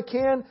air if I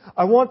can.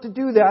 I want to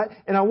do that,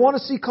 and I want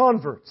to see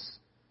converts.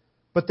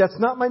 But that's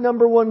not my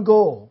number one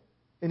goal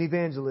in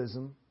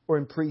evangelism or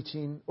in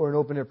preaching or in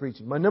open air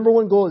preaching. My number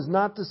one goal is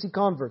not to see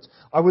converts.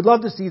 I would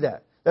love to see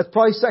that. That's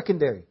probably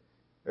secondary.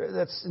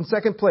 That's in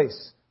second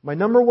place. My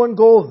number one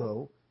goal,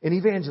 though, in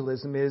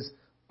evangelism is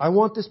I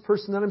want this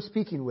person that I'm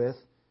speaking with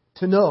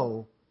to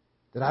know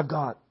that I've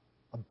got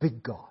a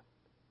big God.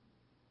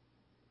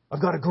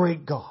 I've got a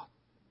great God.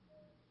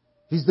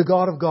 He's the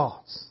God of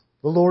gods,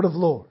 the Lord of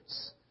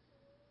lords.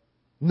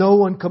 No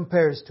one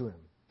compares to Him.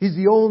 He's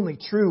the only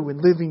true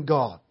and living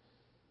God.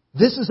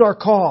 This is our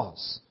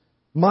cause.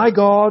 My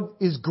God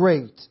is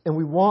great, and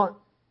we want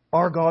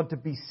our God to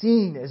be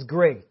seen as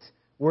great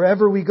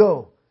wherever we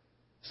go.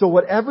 So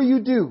whatever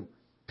you do,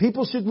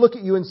 people should look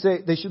at you and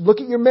say, they should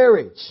look at your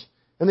marriage,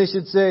 and they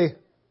should say,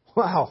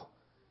 wow,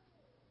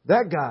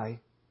 that guy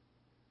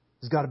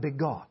has got a big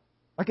God.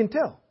 I can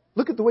tell.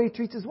 Look at the way he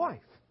treats his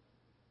wife.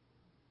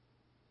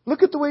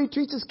 Look at the way he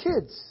treats his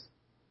kids.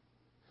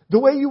 The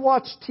way you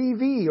watch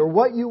TV or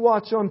what you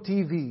watch on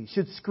TV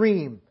should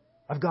scream,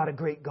 I've got a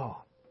great God.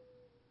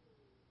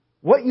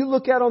 What you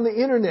look at on the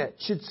internet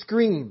should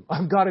scream,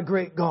 I've got a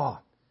great God.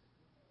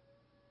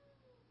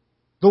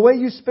 The way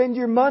you spend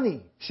your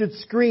money should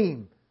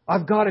scream,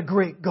 I've got a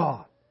great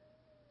God.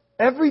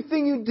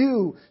 Everything you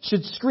do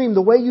should scream.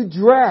 The way you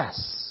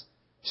dress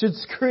should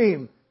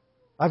scream,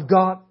 I've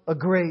got a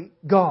great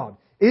God.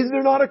 Is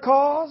there not a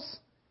cause?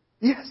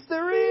 Yes,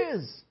 there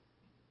is.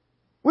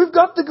 We've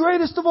got the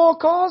greatest of all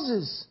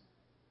causes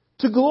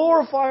to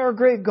glorify our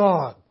great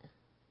God.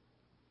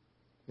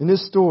 In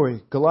this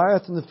story,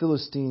 Goliath and the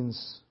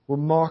Philistines were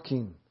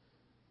mocking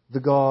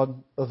the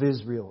God of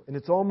Israel. And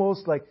it's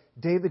almost like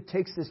David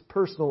takes this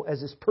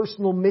as his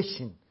personal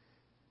mission.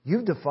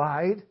 You've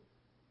defied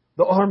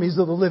the armies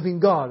of the living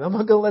God. I'm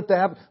not going to let that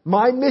happen.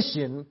 My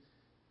mission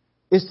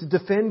is to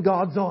defend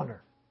God's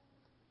honor.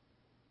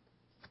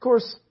 Of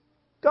course,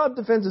 God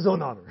defends His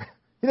own honor.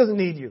 He doesn't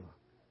need you.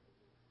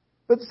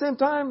 But at the same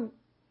time,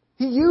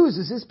 He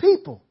uses His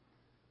people.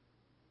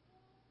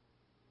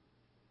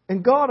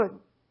 And God,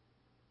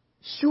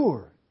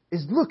 sure,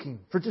 is looking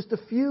for just a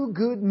few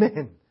good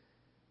men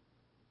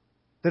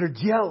that are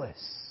jealous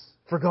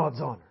for God's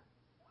honor.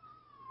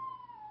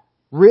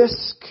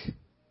 Risk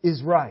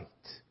is right.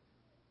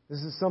 This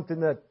is something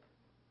that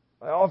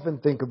I often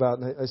think about,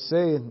 and I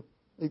say, and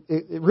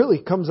it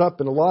really comes up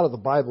in a lot of the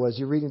Bible as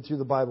you're reading through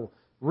the Bible.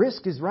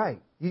 Risk is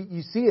right.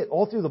 You see it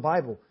all through the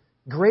Bible.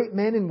 Great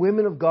men and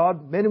women of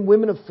God, men and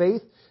women of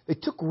faith, they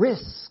took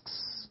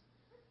risks.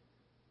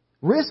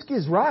 Risk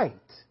is right.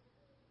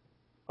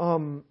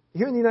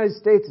 Here in the United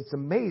States, it's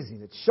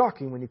amazing. It's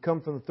shocking when you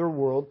come from the third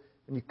world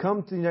and you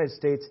come to the United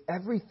States,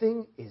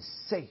 everything is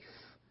safe.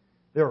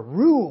 There are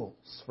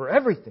rules for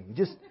everything.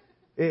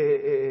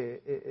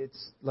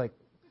 It's like,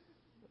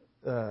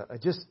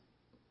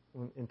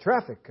 in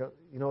traffic,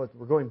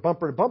 we're going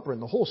bumper to bumper, and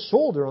the whole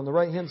shoulder on the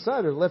right-hand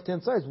side or the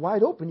left-hand side is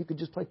wide open. You could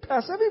just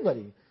pass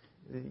everybody.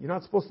 You're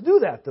not supposed to do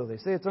that, though. They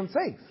say it's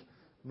unsafe.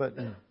 But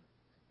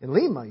in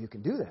Lima, you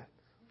can do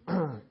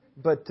that.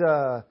 But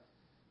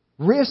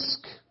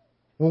risk,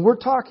 when we're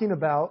talking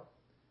about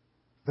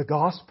the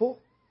gospel,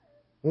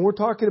 when we're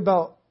talking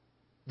about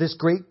this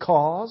great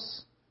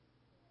cause,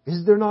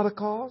 is there not a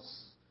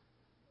cause?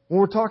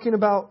 When we're talking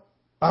about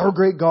our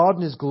great God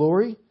and His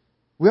glory,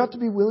 we ought to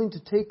be willing to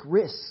take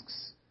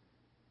risks.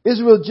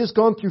 Israel had just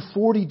gone through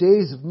 40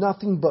 days of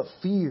nothing but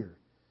fear.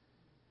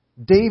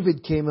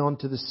 David came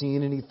onto the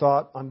scene and he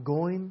thought, I'm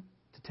going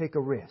to take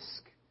a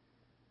risk.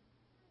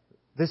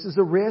 This is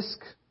a risk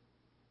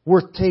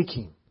worth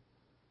taking.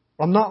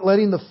 I'm not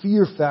letting the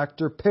fear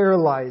factor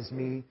paralyze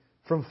me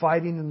from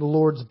fighting in the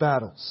Lord's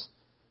battles.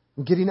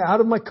 I'm getting out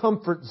of my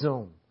comfort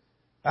zone,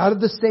 out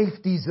of the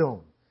safety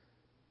zone.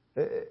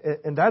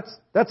 And that's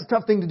a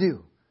tough thing to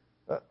do.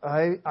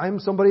 I'm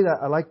somebody that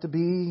I like to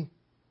be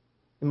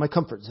in my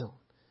comfort zone.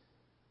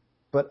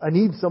 But I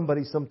need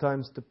somebody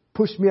sometimes to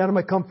push me out of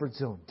my comfort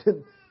zone,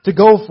 to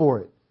go for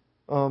it.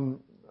 I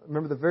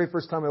remember the very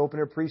first time I opened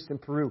air preached in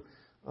Peru.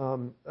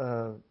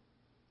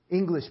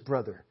 English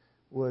brother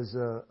was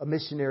a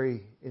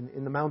missionary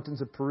in the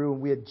mountains of Peru,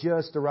 and we had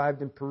just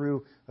arrived in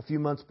Peru a few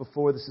months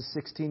before. This is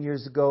 16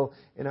 years ago,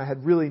 and I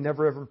had really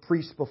never ever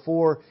preached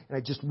before, and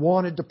I just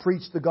wanted to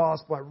preach the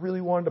gospel. I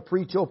really wanted to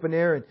preach open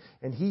air,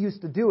 and he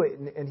used to do it,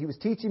 and he was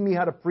teaching me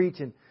how to preach,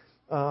 and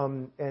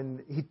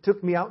he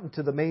took me out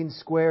into the main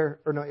square,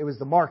 or no, it was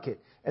the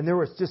market, and there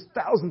was just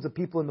thousands of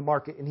people in the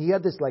market, and he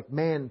had this like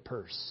man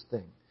purse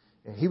thing.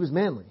 And he was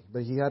manly,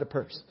 but he had a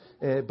purse.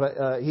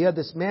 But he had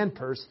this man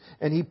purse,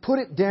 and he put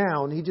it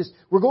down.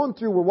 We're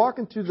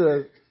walking through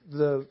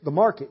the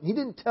market, and he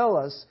didn't tell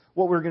us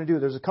what we were going to do.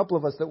 There's a couple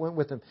of us that went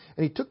with him.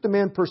 And he took the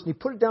man purse, and he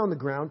put it down on the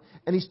ground,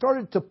 and he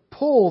started to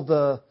pull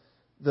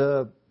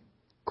the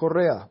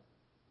correa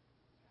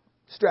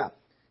strap.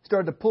 He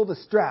started to pull the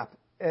strap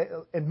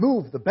and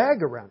move the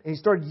bag around. And he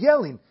started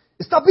yelling,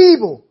 "Está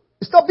vivo!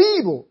 Está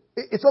vivo!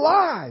 It's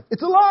alive!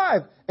 It's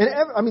alive!"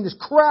 And this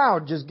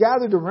crowd just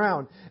gathered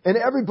around, and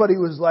everybody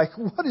was like,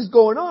 "What is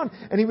going on?"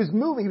 And he was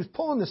moving, he was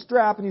pulling the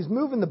strap, and he was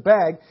moving the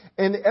bag,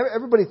 and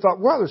everybody thought,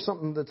 "Wow, there's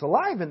something that's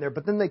alive in there."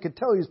 But then they could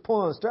tell he was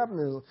pulling on the strap, and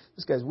they was,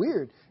 "This guy's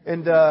weird."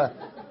 And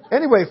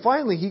anyway,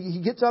 finally,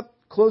 he gets up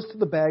close to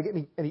the bag,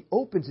 and he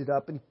opens it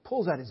up, and he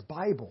pulls out his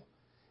Bible,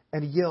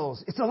 and he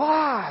yells, "It's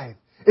alive!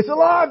 It's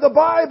alive, the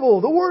Bible!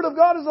 The Word of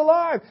God is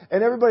alive!"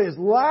 And everybody is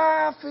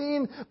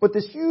laughing, but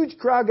this huge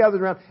crowd gathered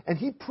around, and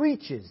he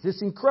preaches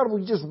this incredible,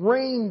 he just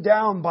rained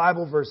down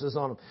Bible verses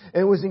on them.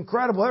 And it was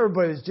incredible.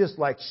 Everybody was just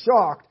like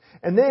shocked.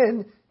 And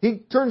then he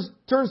turns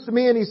to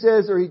me and he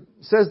says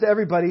to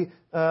everybody,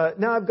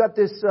 "Now I've got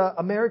this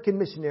American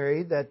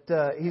missionary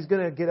that he's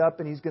going to get up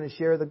and he's going to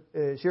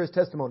share his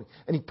testimony."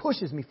 And he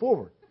pushes me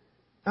forward.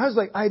 I was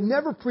like, I had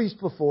never preached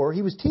before.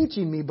 He was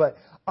teaching me, but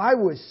I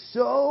was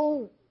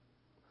so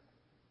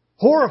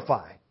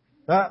horrified.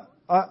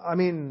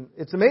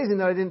 It's amazing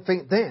that I didn't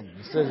faint then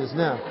instead of just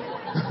now.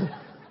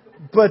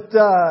 But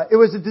it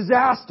was a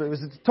disaster. It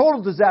was a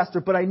total disaster.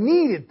 But I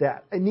needed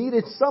that. I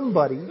needed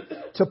somebody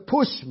to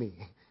push me.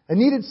 I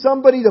needed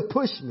somebody to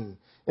push me.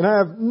 And I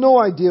have no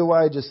idea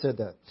why I just said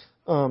that.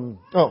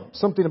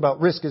 Something about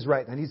risk is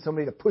right. I need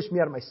somebody to push me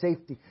out of my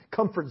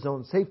comfort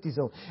zone, safety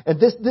zone. And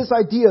this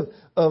idea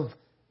of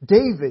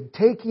David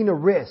taking a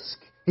risk.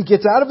 He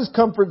gets out of his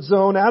comfort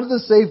zone, out of the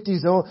safety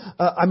zone.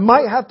 I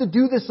might have to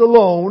do this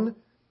alone.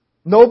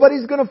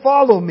 Nobody's going to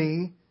follow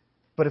me.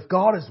 But if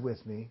God is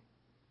with me,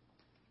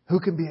 who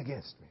can be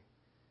against me?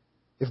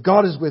 If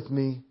God is with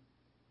me,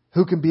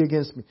 who can be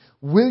against me?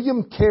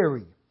 William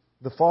Carey,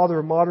 the father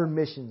of modern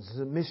missions,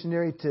 a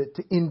missionary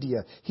to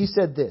India, he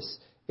said this: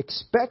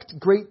 expect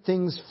great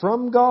things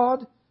from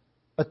God,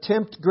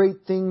 attempt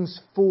great things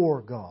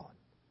for God.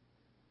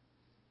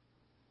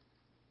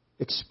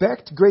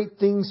 Expect great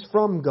things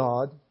from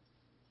God,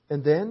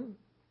 and then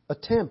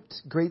attempt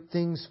great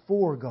things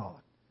for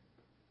God.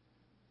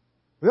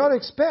 We ought to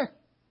expect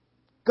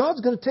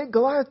God's going to take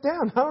Goliath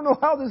down. I don't know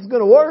how this is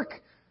going to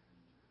work.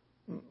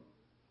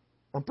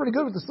 I'm pretty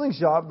good with the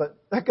slingshot, but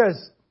that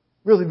guy's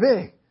really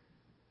big.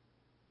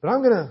 But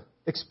I'm going to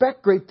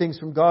expect great things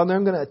from God, and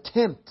I'm going to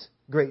attempt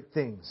great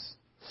things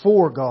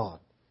for God.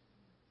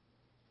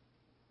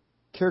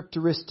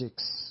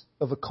 Characteristics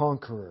of a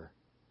conqueror.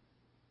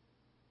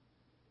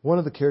 One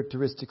of the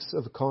characteristics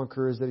of a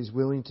conqueror is that he's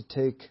willing to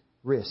take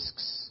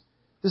risks.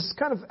 This is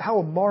kind of how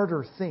a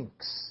martyr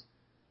thinks.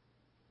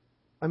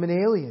 I'm an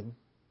alien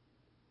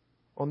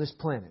on this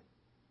planet.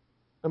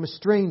 I'm a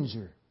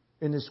stranger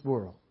in this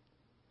world.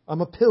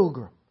 I'm a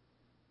pilgrim.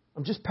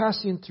 I'm just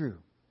passing through.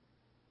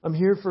 I'm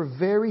here for a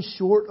very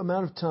short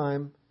amount of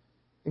time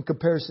in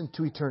comparison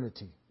to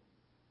eternity.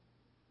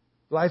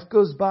 Life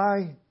goes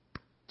by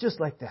just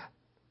like that.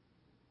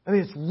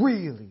 It's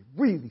really,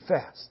 really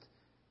fast.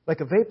 Like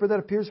a vapor that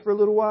appears for a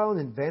little while and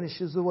then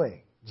vanishes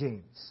away,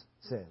 James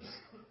says.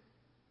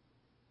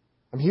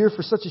 I'm here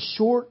for such a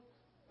short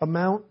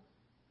amount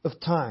of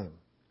time.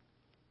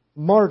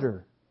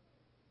 Martyr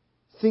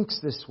thinks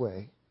this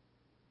way.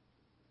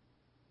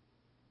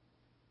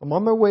 I'm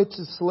on my way to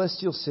the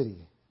celestial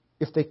city.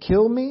 If they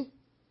kill me,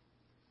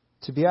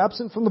 to be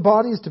absent from the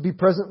body is to be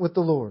present with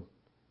the Lord.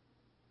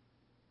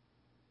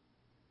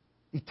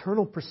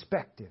 Eternal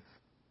perspective.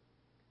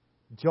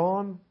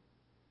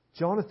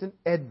 Jonathan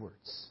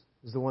Edwards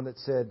is the one that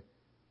said,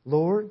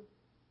 "Lord,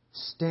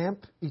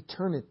 stamp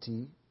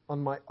eternity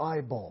on my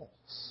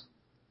eyeballs."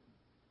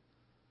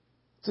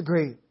 It's a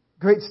great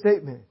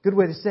statement. Good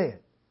way to say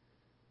it.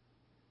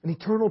 An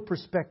eternal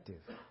perspective.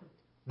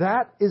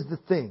 That is the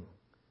thing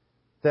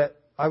that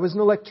I was an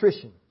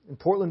electrician in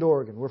Portland,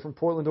 Oregon. We're from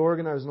Portland,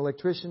 Oregon. I was an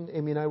electrician.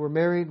 Amy and I were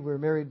married. We were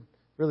married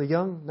really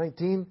young,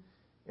 19.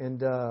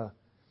 And I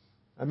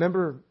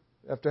remember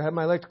after I had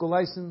my electrical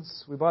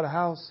license, we bought a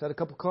house, had a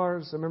couple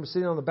cars. I remember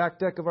sitting on the back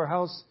deck of our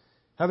house,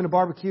 having a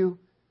barbecue,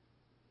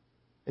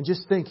 and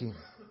just thinking,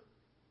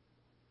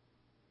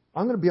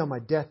 I'm going to be on my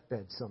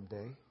deathbed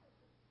someday.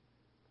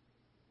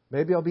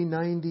 Maybe I'll be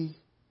 90.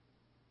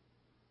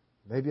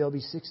 Maybe I'll be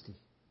 60.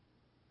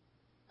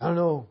 I don't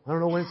know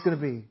when it's going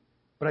to be.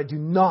 But I do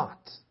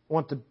not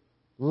want to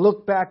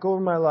look back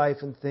over my life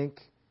and think,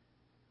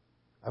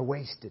 I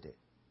wasted it.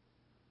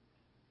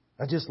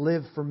 I just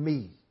lived for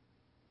me.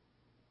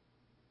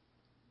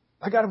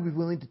 I got to be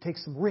willing to take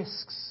some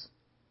risks.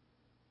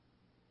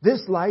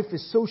 This life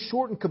is so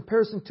short in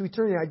comparison to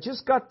eternity. I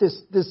just got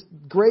this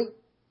great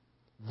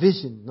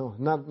vision. No,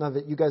 not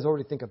that you guys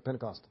already think I'm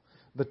Pentecostal.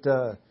 But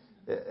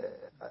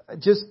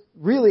just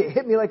really, it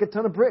hit me like a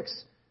ton of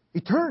bricks.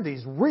 Eternity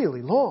is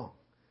really long.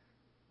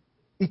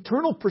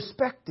 Eternal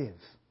perspective.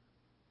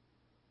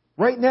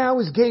 Right now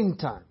is game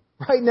time.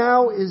 Right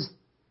now is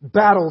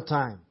battle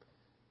time.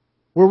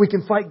 Where we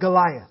can fight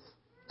Goliath.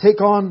 Take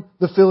on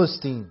the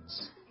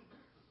Philistines.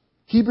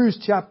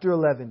 Hebrews chapter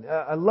 11.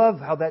 I love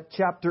how that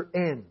chapter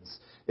ends.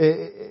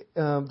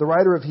 The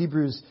writer of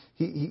Hebrews,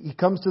 he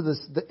comes to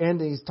the end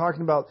and he's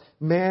talking about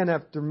man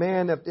after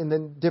man and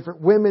then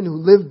different women who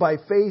lived by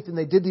faith and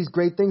they did these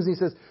great things. And he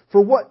says,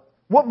 for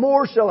what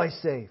more shall I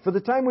say? For the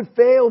time would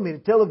fail me to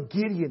tell of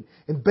Gideon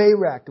and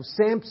Barak, of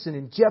Samson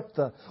and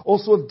Jephthah,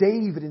 also of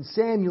David and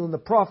Samuel and the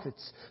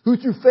prophets, who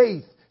through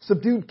faith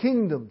subdued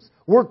kingdoms,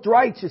 worked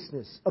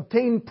righteousness,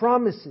 obtained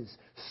promises,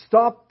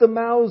 stopped the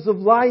mouths of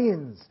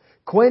lions,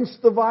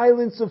 quenched the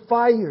violence of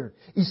fire,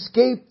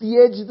 escaped the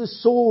edge of the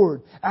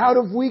sword, out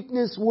of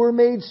weakness were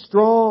made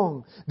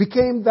strong,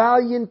 became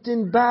valiant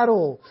in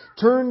battle,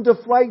 turned to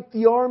flight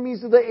the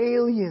armies of the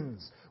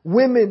aliens.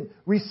 Women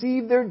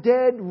received their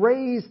dead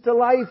raised to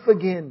life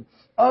again.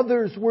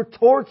 Others were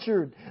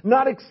tortured,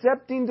 not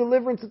accepting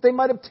deliverance that they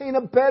might obtain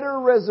a better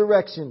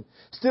resurrection.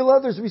 Still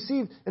others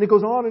received, and it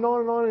goes on and on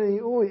and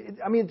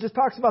on. It just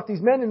talks about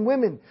these men and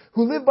women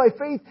who lived by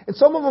faith, and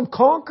some of them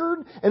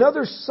conquered, and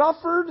others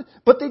suffered,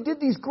 but they did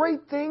these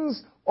great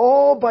things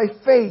all by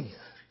faith,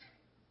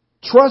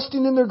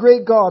 trusting in their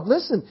great God.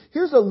 Listen,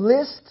 here's a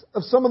list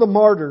of some of the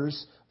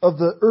martyrs of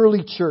the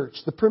early church,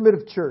 the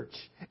primitive church.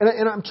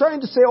 And I'm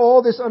trying to say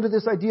all this under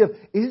this idea of,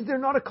 is there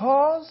not a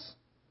cause?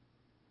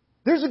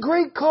 There's a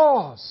great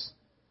cause.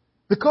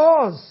 The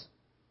cause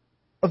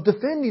of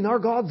defending our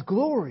God's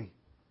glory.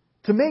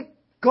 To make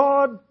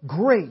God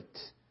great.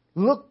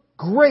 Look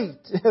great.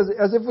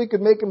 As if we could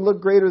make Him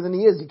look greater than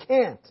He is. You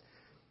can't.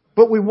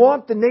 But we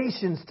want the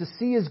nations to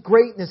see His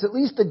greatness, at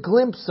least a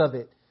glimpse of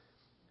it.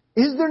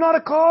 Is there not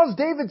a cause?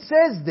 David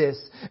says this.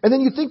 And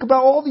then you think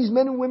about all these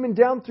men and women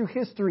down through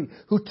history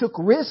who took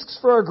risks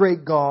for our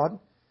great God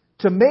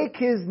to make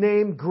His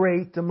name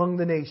great among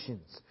the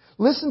nations.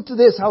 Listen to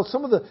this, how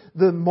some of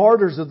the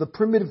martyrs of the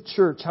primitive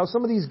church, how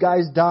some of these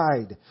guys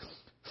died.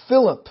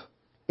 Philip,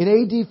 in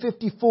AD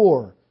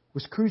 54,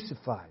 was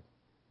crucified.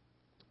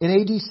 In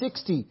AD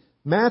 60,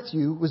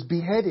 Matthew was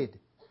beheaded.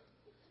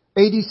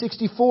 AD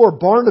 64,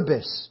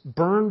 Barnabas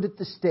burned at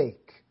the stake.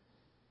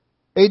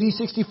 AD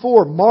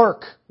 64,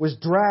 Mark was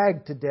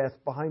dragged to death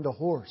behind a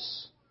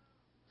horse.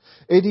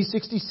 AD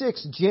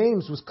 66,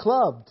 James was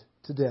clubbed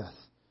to death.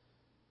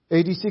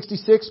 AD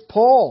 66,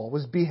 Paul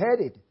was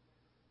beheaded.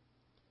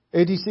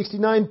 AD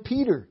 69,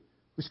 Peter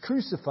was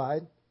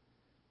crucified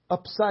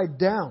upside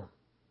down.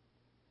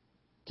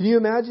 Can you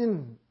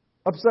imagine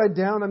upside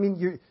down?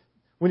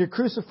 When you're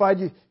crucified,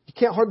 you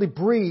can't hardly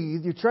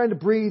breathe. You're trying to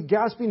breathe,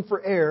 gasping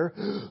for air.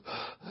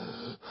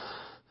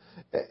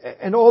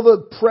 And all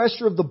the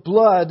pressure of the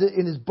blood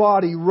in his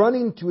body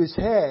running to his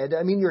head.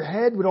 Your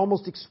head would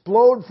almost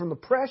explode from the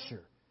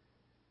pressure.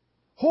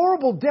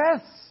 Horrible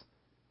deaths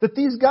that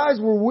these guys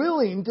were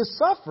willing to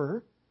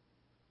suffer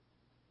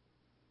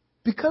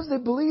because they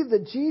believed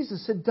that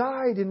Jesus had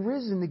died and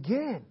risen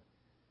again.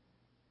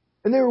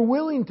 And they were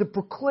willing to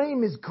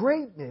proclaim His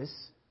greatness,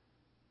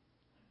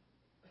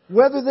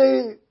 whether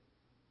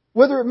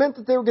it meant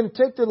that they were going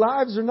to take their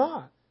lives or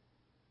not.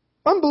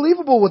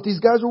 Unbelievable what these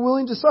guys were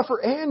willing to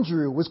suffer.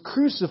 Andrew was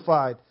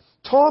crucified.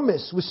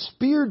 Thomas was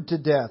speared to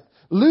death.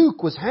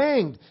 Luke was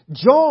hanged.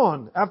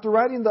 John, after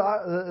writing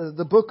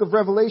the book of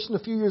Revelation a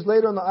few years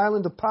later on the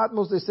island of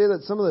Patmos, they say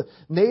that some of the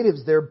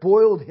natives there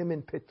boiled him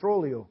in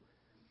petroleo.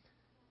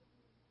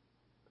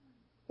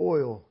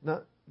 Oil,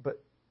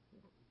 but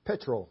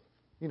petrol.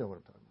 You know what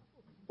I'm talking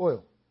about.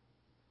 Oil.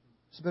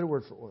 It's a better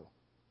word for oil.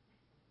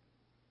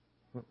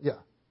 Yeah.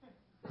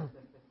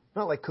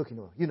 Not like cooking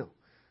oil, you know.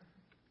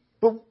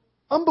 But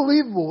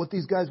unbelievable what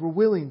these guys were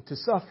willing to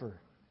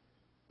suffer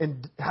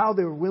and how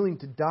they were willing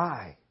to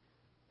die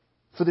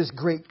for this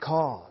great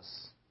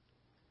cause.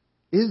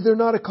 Is there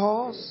not a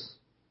cause?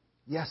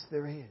 Yes,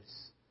 there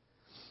is.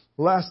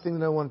 The last thing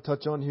that I want to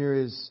touch on here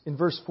is in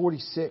verse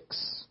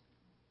 46.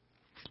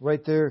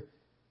 Right there,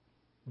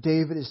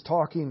 David is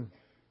talking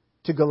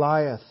to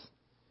Goliath.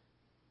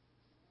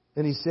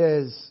 And he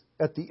says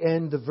at the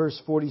end of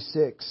verse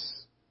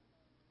 46,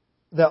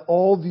 that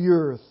all the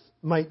earth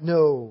might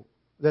know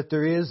that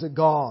there is a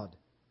God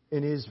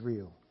in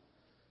Israel.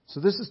 So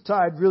this is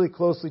tied really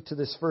closely to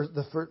this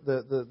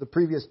the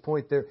previous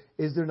point there.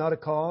 Is there not a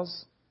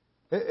cause?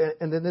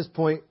 And then this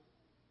point,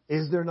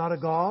 is there not a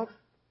God?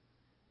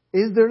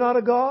 Is there not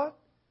a God?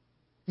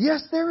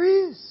 Yes, there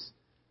is.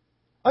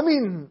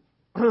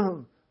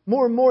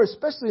 More and more,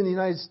 especially in the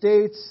United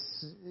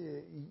States,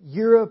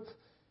 Europe,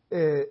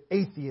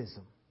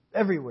 atheism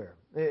everywhere.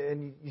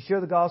 And you share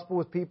the gospel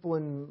with people,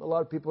 and a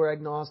lot of people are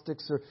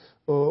agnostics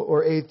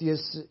or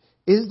atheists.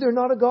 Is there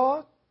not a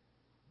God?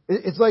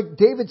 It's like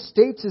David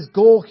states his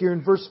goal here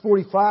in verse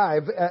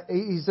 45.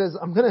 He says,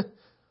 I'm going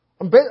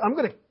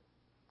to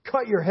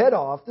cut your head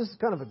off. This is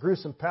kind of a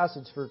gruesome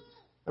passage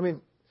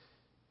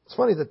it's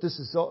funny that this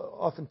is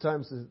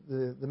oftentimes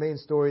the main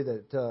story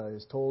that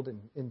is told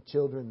in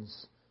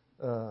children's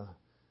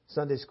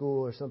Sunday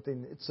school or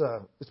something.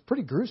 It's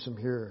pretty gruesome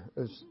here.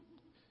 I was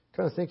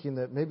kind of thinking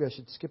that maybe I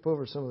should skip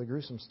over some of the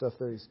gruesome stuff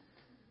there.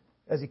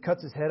 As he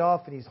cuts his head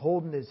off and he's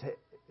holding his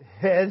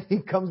head,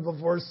 he comes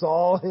before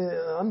Saul.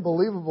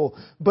 Unbelievable.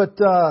 But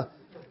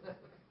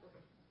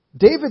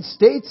David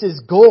states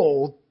his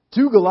goal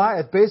to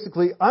Goliath,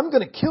 basically, I'm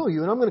going to kill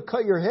you and I'm going to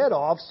cut your head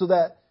off so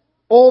that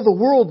all the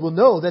world will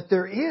know that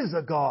there is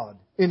a God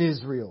in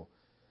Israel.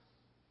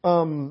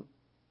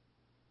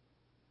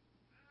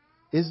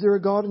 Is there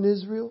a God in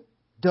Israel?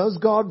 Does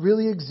God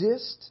really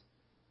exist?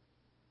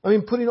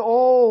 Putting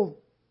all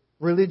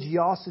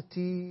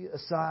religiosity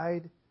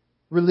aside,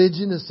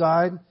 religion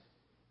aside,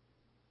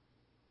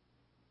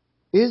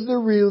 is there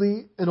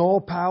really an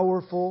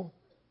all-powerful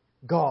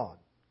God,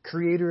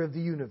 creator of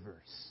the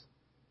universe?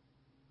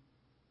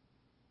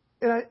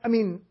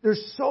 And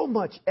there's so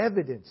much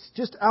evidence,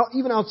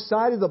 even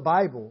outside of the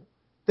Bible,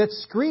 that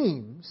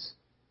screams,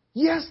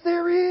 yes,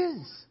 there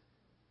is.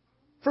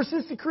 For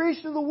since the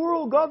creation of the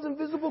world, God's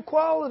invisible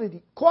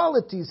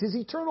qualities, His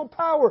eternal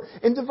power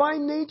and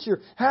divine nature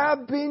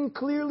have been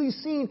clearly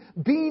seen,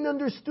 being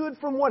understood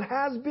from what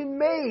has been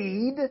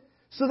made,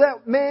 so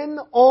that men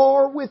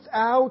are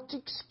without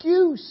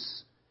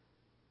excuse.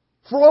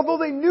 For although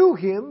they knew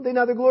Him, they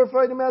neither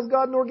glorified Him as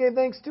God nor gave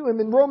thanks to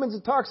Him. In Romans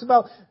it talks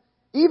about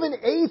even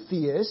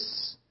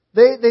atheists,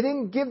 they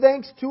didn't give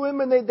thanks to Him,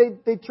 and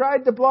they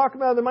tried to block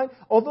Him out of their mind,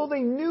 although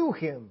they knew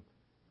Him.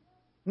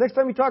 Next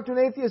time you talk to an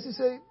atheist, you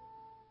say,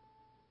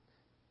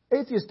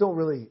 atheists don't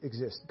really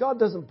exist. God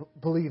doesn't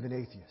believe in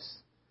atheists.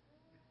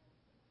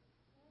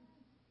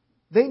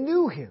 They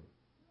knew Him.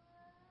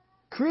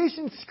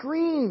 Creation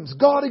screams,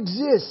 God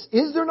exists.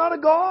 Is there not a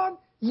God?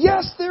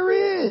 Yes, there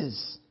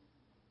is.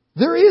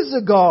 There is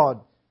a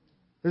God.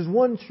 There's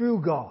one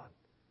true God.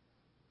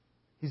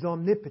 He's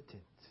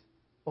omnipotent,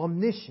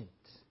 omniscient,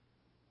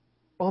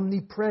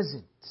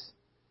 omnipresent.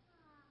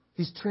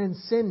 He's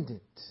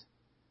transcendent.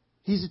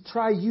 He's a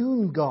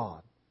triune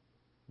God.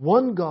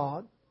 One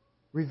God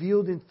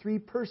revealed in three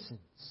persons.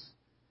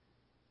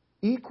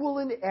 Equal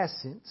in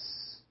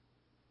essence,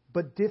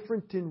 but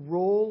different in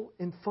role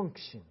and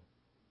function.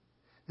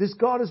 This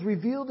God has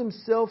revealed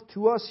Himself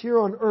to us here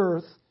on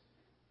earth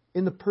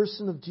in the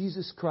person of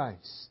Jesus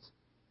Christ,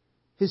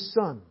 His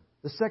Son,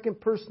 the second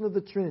person of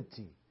the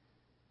Trinity,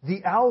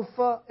 the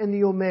Alpha and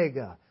the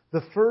Omega,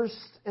 the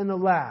first and the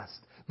last,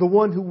 the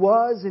one who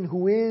was and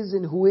who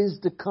is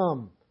to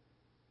come,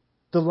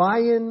 the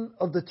Lion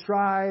of the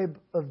tribe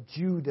of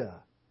Judah,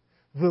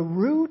 the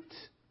root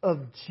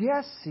of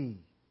Jesse,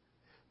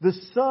 the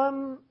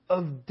Son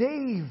of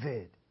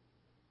David.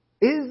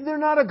 Is there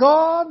not a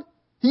God?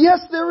 Yes,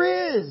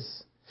 there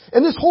is.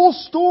 And this whole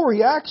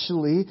story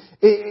actually,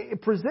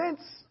 it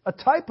presents a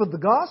type of the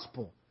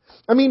gospel.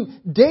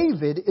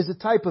 David is a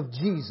type of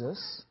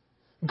Jesus.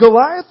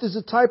 Goliath is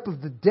a type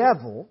of the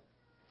devil.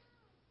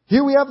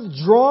 Here we have the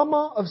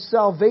drama of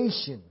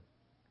salvation.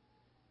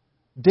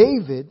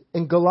 David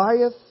and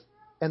Goliath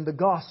and the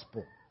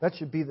gospel. That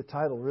should be the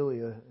title, really,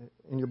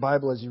 in your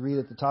Bible as you read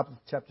at the top of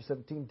chapter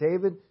 17.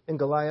 David and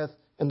Goliath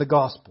and the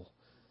gospel.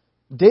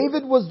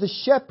 David was the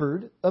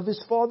shepherd of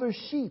his father's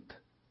sheep.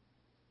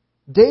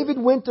 David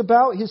went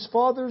about his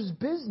father's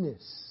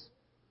business,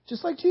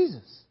 just like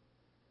Jesus.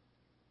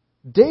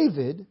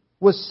 David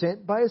was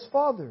sent by his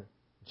father,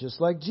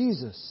 just like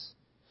Jesus.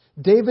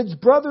 David's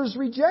brothers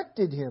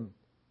rejected him,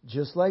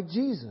 just like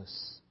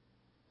Jesus.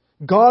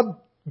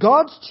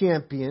 God's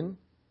champion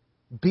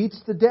beats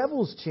the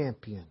devil's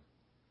champion.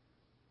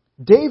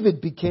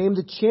 David became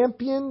the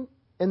champion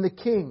and the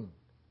king,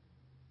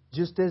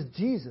 just as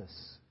Jesus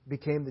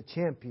became the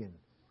champion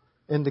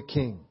and the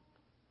king.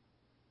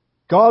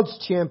 God's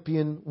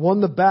champion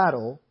won the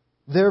battle,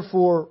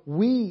 therefore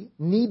we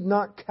need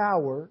not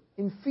cower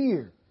in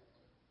fear.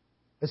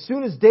 As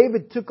soon as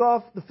David took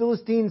off the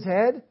Philistine's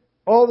head,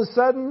 all of a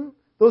sudden,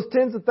 those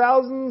tens of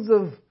thousands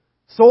of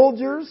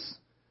soldiers,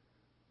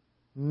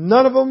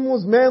 none of them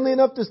was manly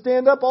enough to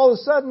stand up. All of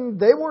a sudden,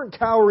 they weren't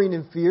cowering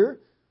in fear.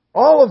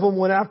 All of them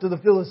went after the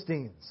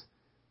Philistines.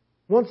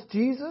 Once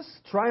Jesus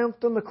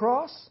triumphed on the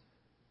cross,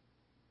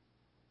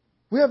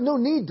 we have no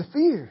need to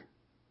fear.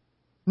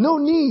 No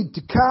need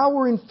to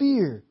cower in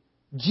fear.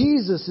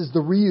 Jesus is the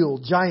real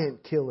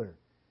giant killer.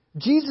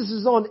 Jesus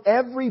is on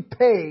every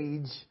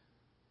page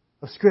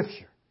of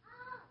Scripture.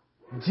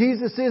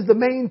 Jesus is the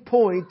main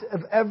point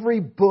of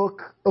every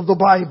book of the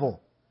Bible.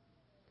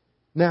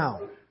 Now,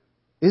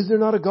 is there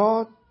not a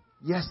God?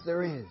 Yes,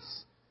 there is.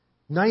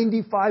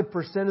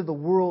 95% of the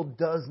world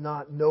does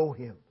not know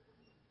Him.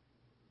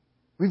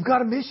 We've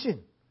got a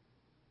mission.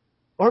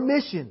 Our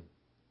mission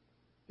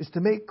is to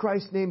make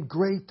Christ's name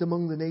great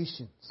among the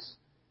nations.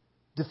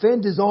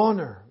 Defend His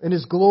honor and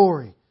His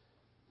glory.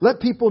 Let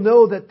people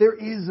know that there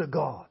is a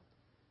God.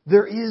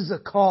 There is a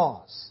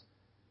cause.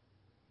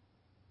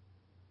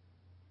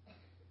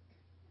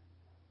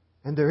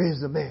 And there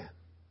is a man.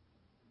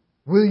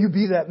 Will you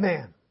be that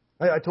man?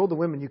 I told the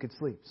women you could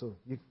sleep.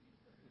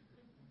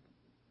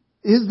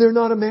 Is there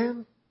not a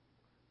man?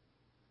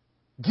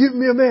 Give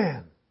me a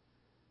man.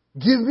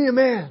 Give me a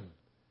man.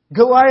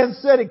 Goliath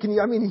said it.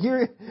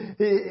 Hear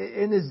it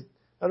in his,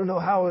 I don't know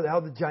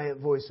how the giant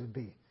voice would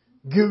be.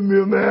 Give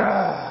me a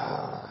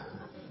man.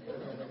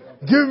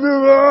 Give me a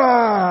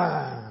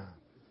man.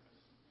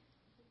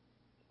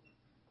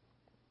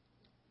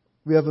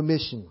 We have a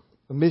mission.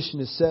 A mission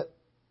is set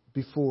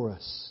before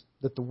us,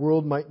 that the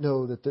world might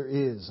know that there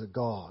is a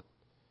God,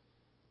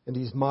 and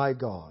He's my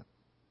God.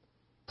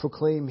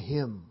 Proclaim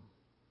Him.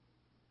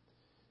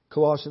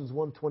 Colossians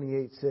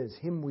 1:28 says,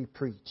 Him we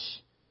preach,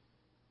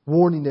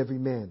 warning every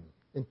man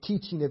and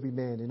teaching every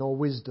man in all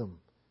wisdom,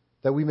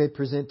 that we may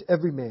present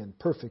every man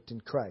perfect in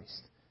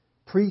Christ.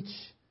 Preach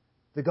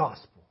the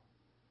gospel.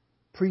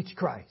 Preach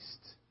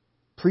Christ.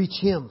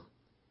 Preach Him.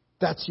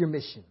 That's your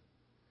mission.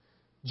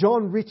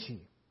 John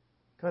Ritchie,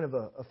 kind of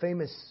a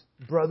famous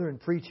brother and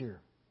preacher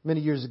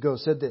many years ago,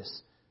 said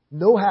this: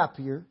 no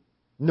happier,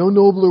 no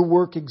nobler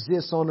work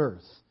exists on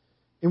earth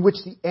in which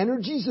the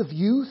energies of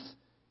youth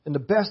and the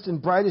best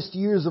and brightest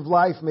years of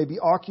life may be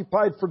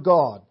occupied for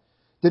God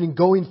than in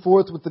going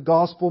forth with the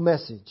gospel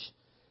message,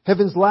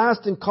 heaven's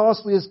last and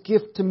costliest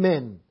gift to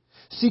men,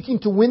 seeking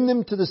to win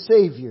them to the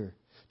Savior,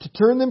 to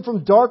turn them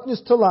from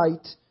darkness to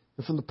light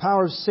and from the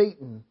power of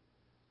Satan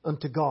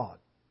unto God.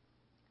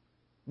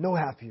 No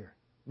happier,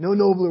 no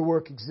nobler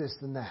work exists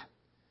than that.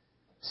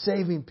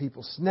 Saving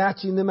people,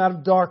 snatching them out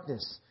of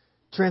darkness,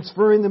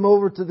 transferring them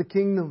over to the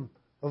kingdom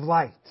of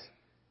light.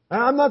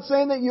 Now, I'm not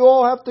saying that you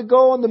all have to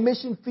go on the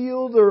mission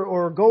field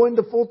or go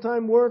into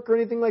full-time work or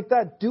anything like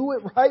that. Do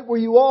it right where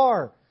you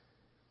are.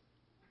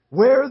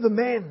 Where are the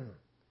men?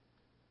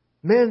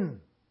 Men,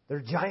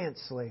 they're giant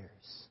slayers.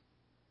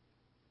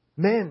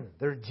 Men,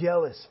 they're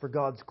jealous for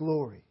God's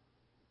glory.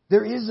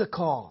 There is a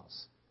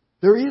cause.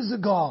 There is a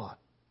God.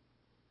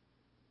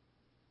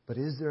 But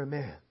is there a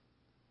man?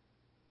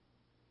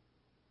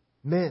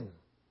 Men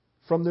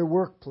from their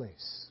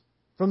workplace,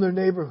 from their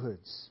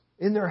neighborhoods,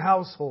 in their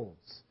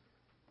households,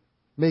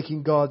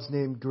 making God's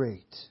name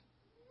great.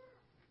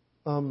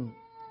 One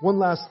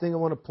last thing I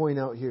want to point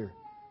out here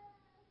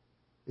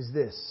is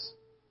this.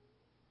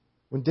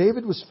 When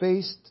David was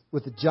faced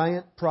with a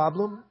giant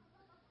problem,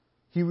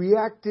 he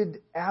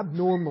reacted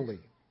abnormally.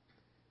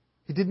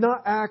 He did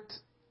not act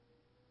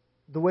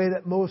the way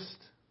that most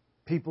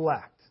people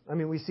act.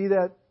 We see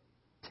that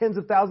tens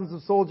of thousands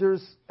of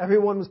soldiers,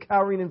 everyone was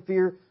cowering in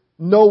fear.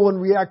 No one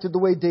reacted the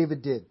way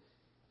David did.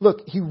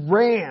 Look, he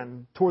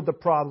ran toward the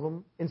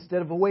problem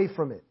instead of away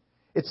from it.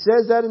 It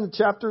says that in the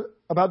chapter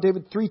about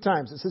David 3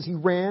 times. It says he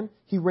ran,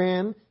 he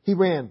ran, he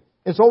ran.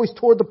 It's always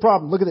toward the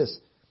problem. Look at this.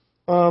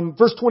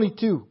 Verse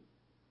 22.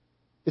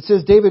 It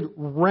says David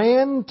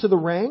ran to the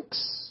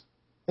ranks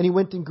and he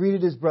went and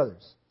greeted his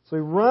brothers. So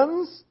he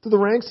runs to the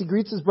ranks, he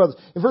greets his brothers.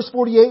 In verse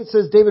 48 it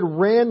says David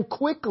ran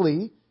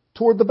quickly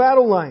toward the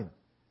battle line.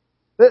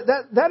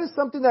 That is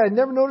something that I'd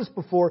never noticed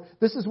before.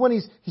 This is when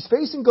he's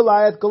facing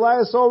Goliath.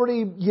 Goliath's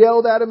already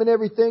yelled at him and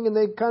everything, and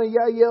they kind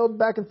of yelled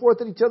back and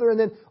forth at each other. And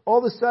then all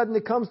of a sudden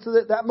it comes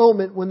to that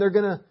moment when they're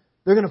gonna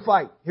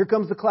fight. Here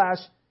comes the clash,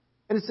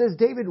 and it says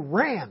David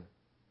ran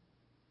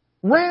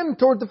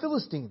toward the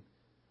Philistine.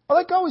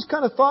 I always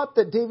kind of thought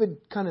that David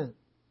kind of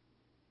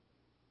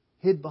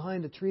hid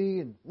behind a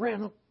tree and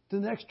ran up to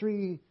the next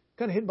tree,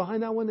 kind of hid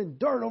behind that one, and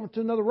darted over to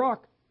another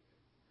rock,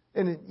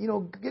 and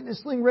getting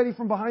his sling ready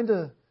from behind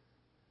a.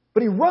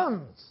 But he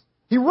runs.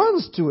 He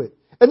runs to it.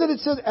 And then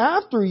it says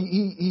after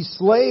he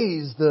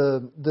slays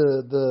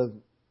the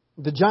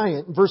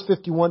giant, in verse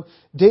 51,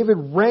 David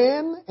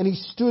ran and he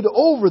stood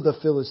over the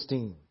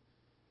Philistine.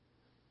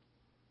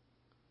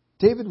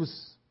 David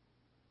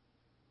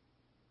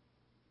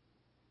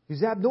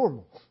he's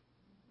abnormal.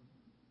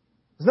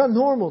 It's not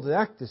normal to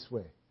act this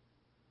way.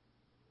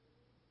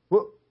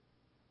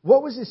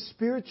 What was his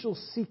spiritual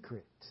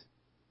secret?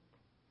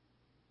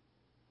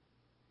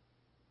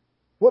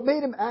 What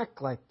made him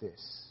act like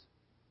this?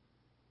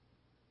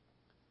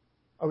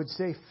 I would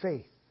say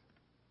faith.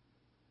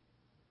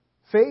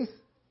 Faith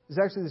is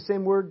actually the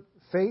same word,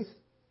 faith,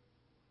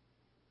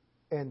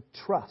 and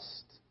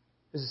trust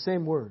is the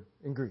same word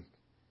in Greek.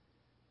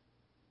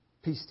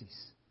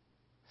 Pistis.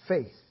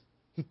 Faith.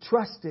 He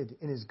trusted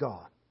in his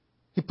God.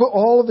 He put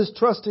all of his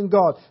trust in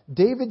God.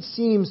 David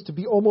seems to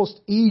be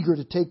almost eager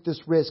to take this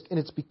risk, and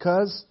it's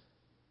because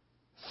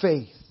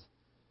faith.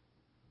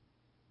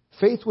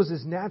 Faith was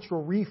his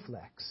natural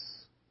reflex.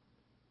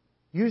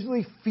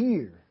 Usually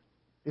fear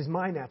is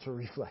my natural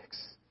reflex.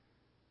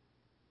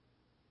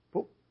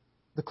 But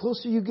the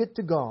closer you get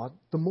to God,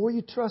 the more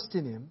you trust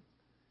in Him,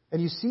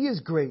 and you see His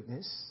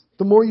greatness,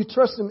 the more you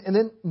trust Him, and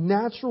then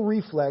natural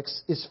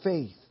reflex is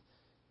faith.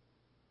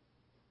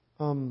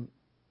 Do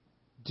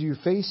you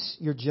face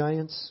your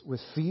giants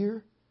with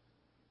fear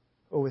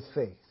or with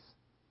faith?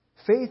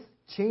 Faith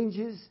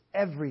changes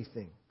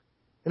everything.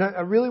 And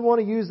I really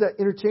want to use that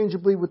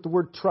interchangeably with the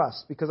word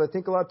trust, because I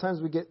think a lot of times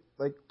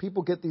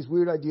people get these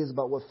weird ideas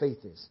about what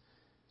faith is.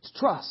 It's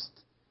trust.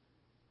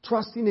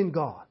 Trusting in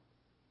God.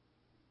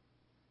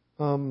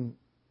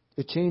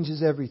 It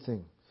changes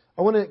everything.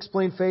 I want to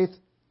explain faith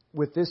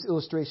with this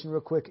illustration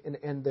real quick and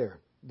end there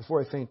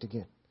before I faint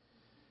again.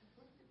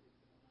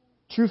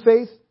 True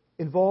faith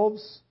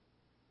involves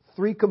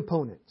 3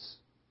 components.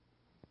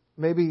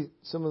 Maybe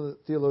some of the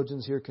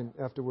theologians here can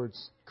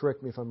afterwards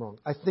correct me if I'm wrong.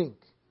 I think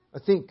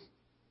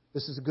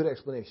this is a good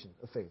explanation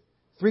of faith.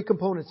 3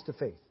 components to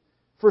faith.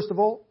 First of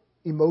all,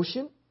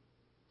 emotion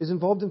is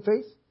involved in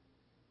faith.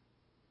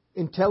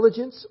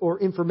 Intelligence or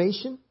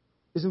information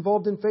is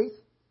involved in faith.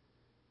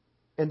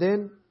 And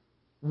then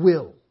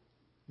will.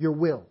 Your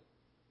will.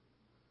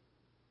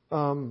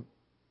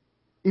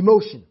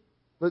 Emotion.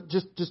 But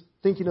just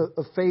thinking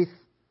of faith.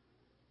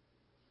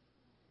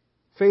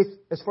 Faith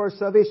as far as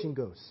salvation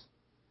goes.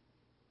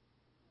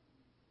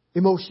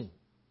 Emotion.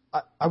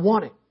 I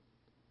want it.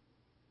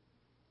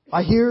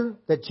 I hear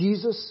that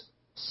Jesus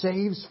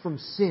saves from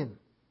sin.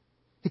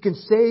 He can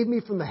save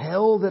me from the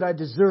hell that I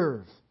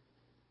deserve.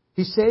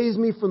 He saves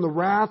me from the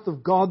wrath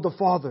of God the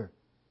Father.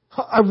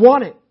 I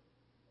want it.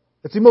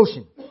 It's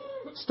emotion.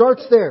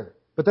 Starts there.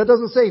 But that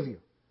doesn't save you.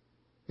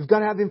 You've got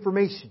to have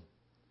information.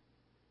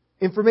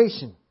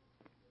 Information.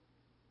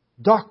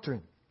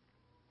 Doctrine.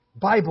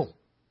 Bible.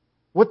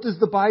 What does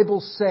the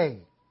Bible say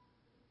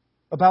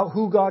about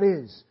who God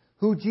is?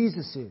 Who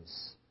Jesus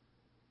is?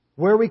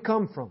 Where we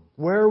come from?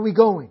 Where are we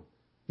going?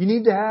 You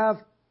need to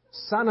have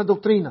sana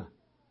doctrina.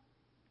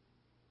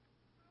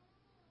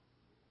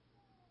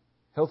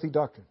 Healthy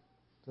doctrine.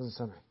 Doesn't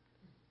sound right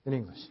in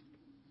English.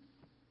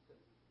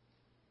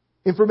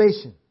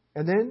 Information.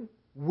 And then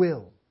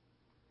will.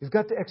 You've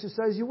got to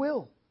exercise your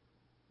will.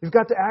 You've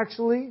got to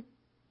actually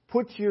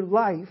put your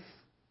life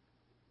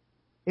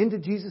into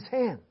Jesus'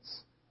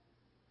 hands.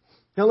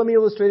 Now let me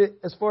illustrate it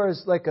as far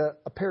as like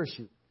a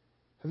parachute.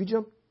 Have you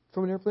jumped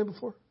from an airplane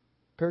before?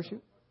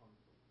 Parachute?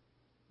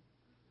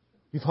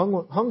 You've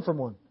hung from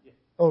one?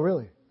 Oh,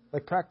 really?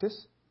 Like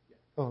practice?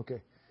 Oh,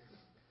 okay.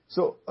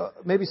 So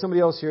maybe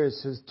somebody else here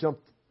has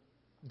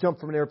jumped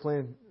from an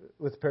airplane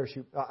with a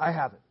parachute. I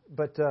haven't.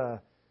 But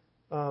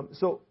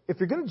so if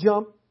you're going to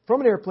jump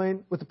from an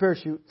airplane with a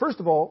parachute, first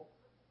of all,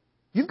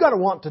 you've got to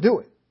want to do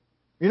it.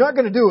 You're not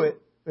going to do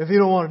it if you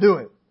don't want to do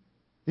it.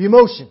 The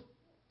emotion.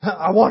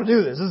 I want to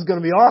do this. This is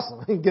going to be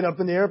awesome. Get up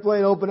in the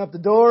airplane, open up the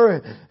door,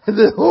 and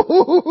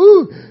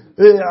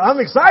I'm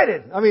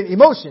excited. I mean,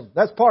 emotion.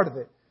 That's part of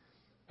it.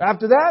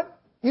 After that,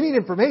 you need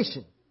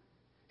information.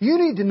 You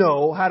need to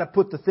know how to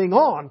put the thing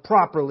on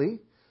properly.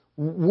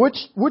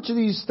 Which of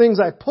these things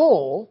I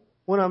pull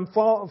when I'm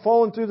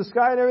falling through the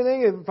sky and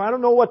everything. If I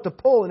don't know what to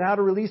pull and how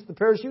to release the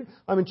parachute,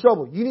 I'm in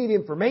trouble. You need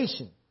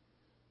information.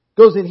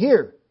 Goes in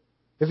here.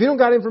 If you don't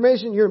got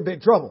information, you're in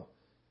big trouble.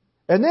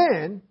 And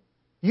then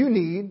you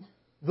need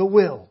the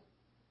will.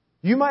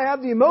 You might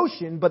have the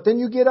emotion, but then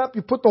you get up,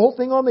 you put the whole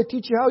thing on, they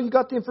teach you how you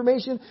got the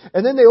information,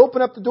 and then they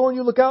open up the door and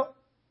you look out.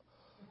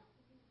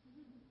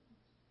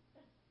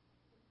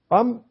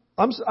 I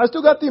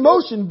still got the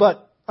emotion,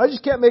 but I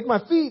just can't make my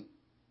feet.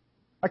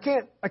 I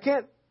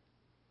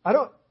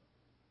don't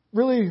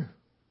really,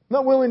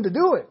 not willing to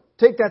do it.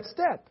 Take that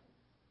step.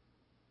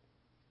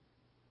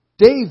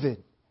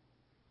 David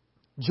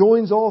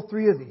joins all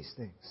 3 of these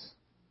things.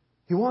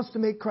 He wants to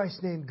make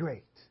Christ's name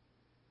great.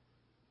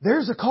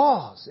 There's a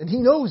cause, and he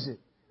knows it.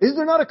 Is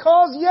there not a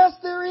cause? Yes,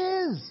 there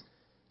is.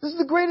 This is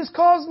the greatest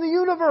cause in the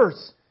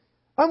universe.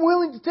 I'm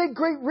willing to take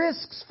great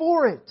risks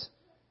for it.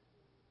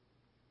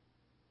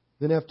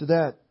 Then after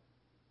that,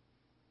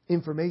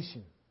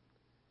 information.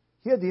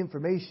 He had the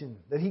information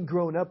that he'd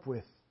grown up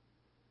with.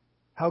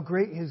 How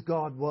great his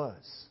God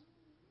was.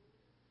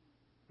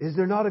 Is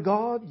there not a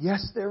God?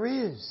 Yes, there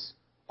is.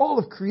 All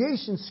of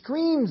creation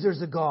screams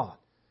there's a God.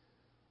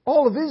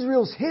 All of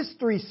Israel's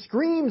history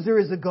screams there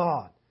is a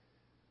God.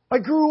 I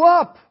grew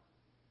up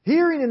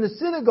hearing in the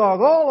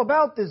synagogue all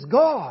about this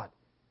God.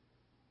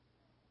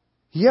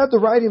 He had the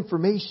right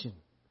information.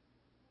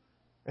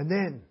 And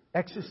then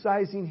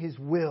exercising his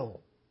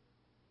will.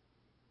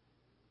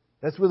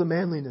 That's where the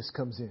manliness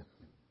comes in.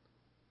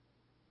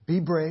 Be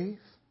brave.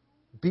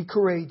 Be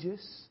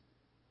courageous.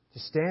 To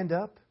stand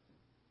up.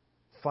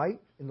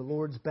 Fight in the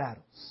Lord's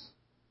battles.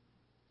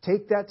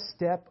 Take that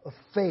step of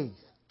faith.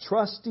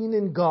 Trusting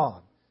in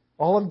God.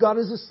 All I've got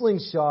is a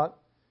slingshot.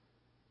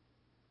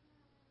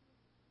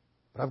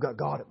 But I've got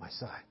God at my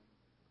side.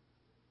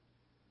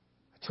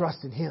 I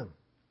trust in Him.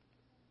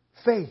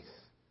 Faith.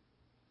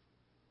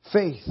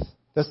 Faith.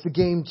 That's the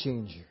game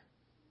changer.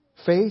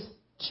 Faith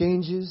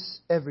changes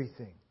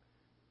everything.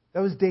 That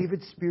was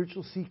David's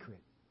spiritual secret.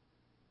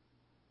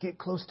 Get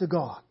close to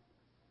God.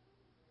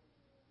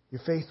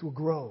 Your faith will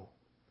grow.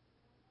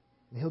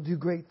 And He'll do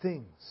great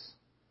things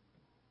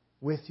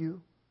with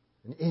you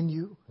and in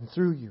you and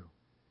through you.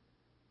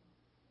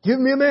 Give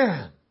me a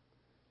man.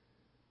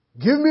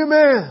 Give me a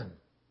man.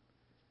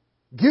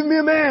 Give me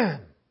a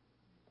man.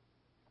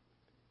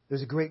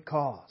 There's a great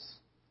cause.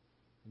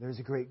 There's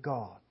a great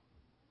God.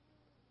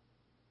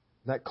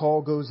 That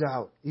call goes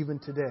out even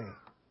today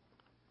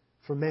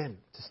for men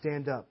to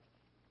stand up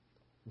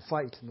and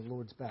fight in the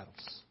Lord's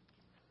battles.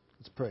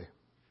 Let's pray.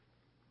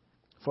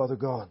 Father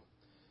God,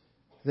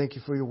 thank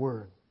you for your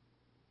word.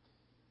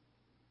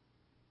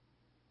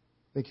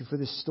 Thank you for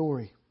this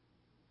story.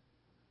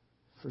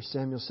 1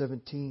 Samuel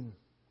 17.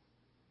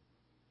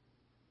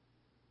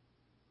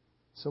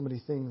 So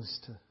many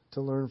things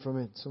to learn from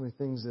it. So many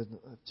things that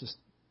I've just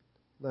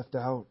left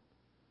out.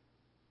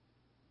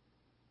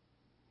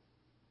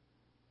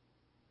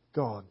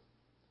 God,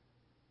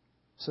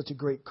 such a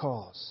great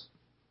cause.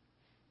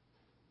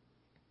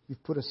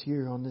 You've put us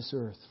here on this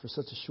earth for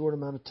such a short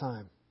amount of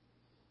time.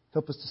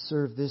 Help us to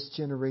serve this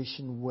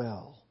generation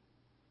well.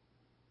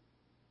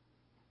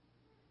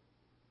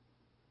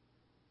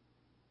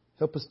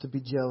 Help us to be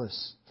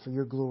jealous for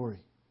your glory.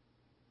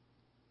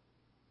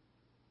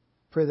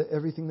 Pray that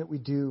everything that we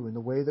do and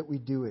the way that we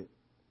do it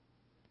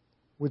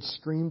would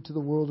scream to the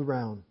world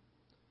around,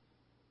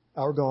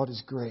 our God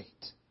is great.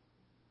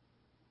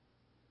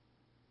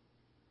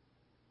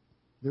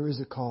 There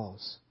is a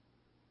cause.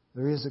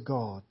 There is a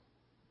God.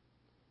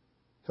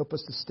 Help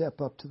us to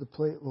step up to the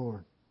plate,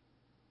 Lord,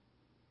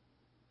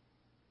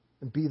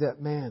 and be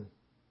that man,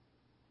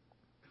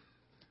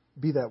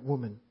 be that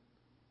woman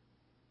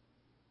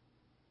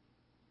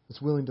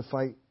that's willing to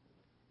fight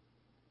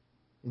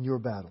in your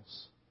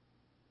battles.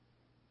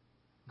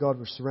 God,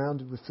 we're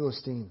surrounded with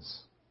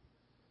Philistines,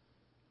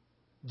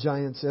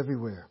 giants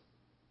everywhere.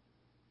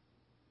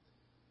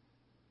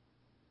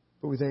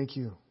 But we thank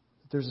you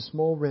that there's a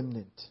small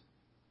remnant,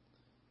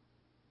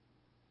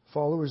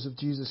 followers of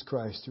Jesus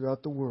Christ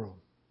throughout the world.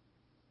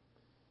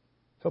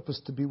 Help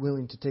us to be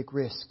willing to take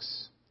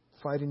risks,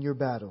 fight in your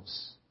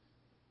battles,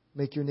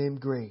 make your name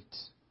great.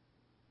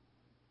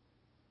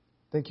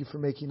 Thank you for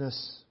making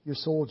us your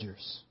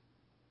soldiers.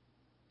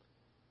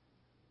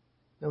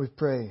 Now we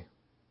pray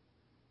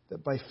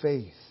that by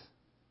faith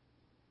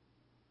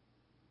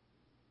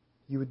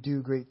you would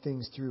do great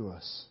things through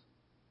us.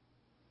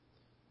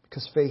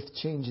 Because faith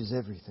changes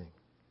everything.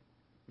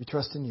 We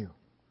trust in you.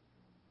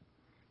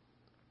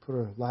 Put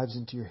our lives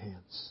into your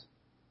hands,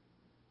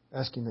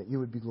 asking that you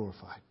would be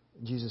glorified.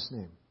 In Jesus'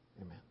 name,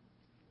 amen.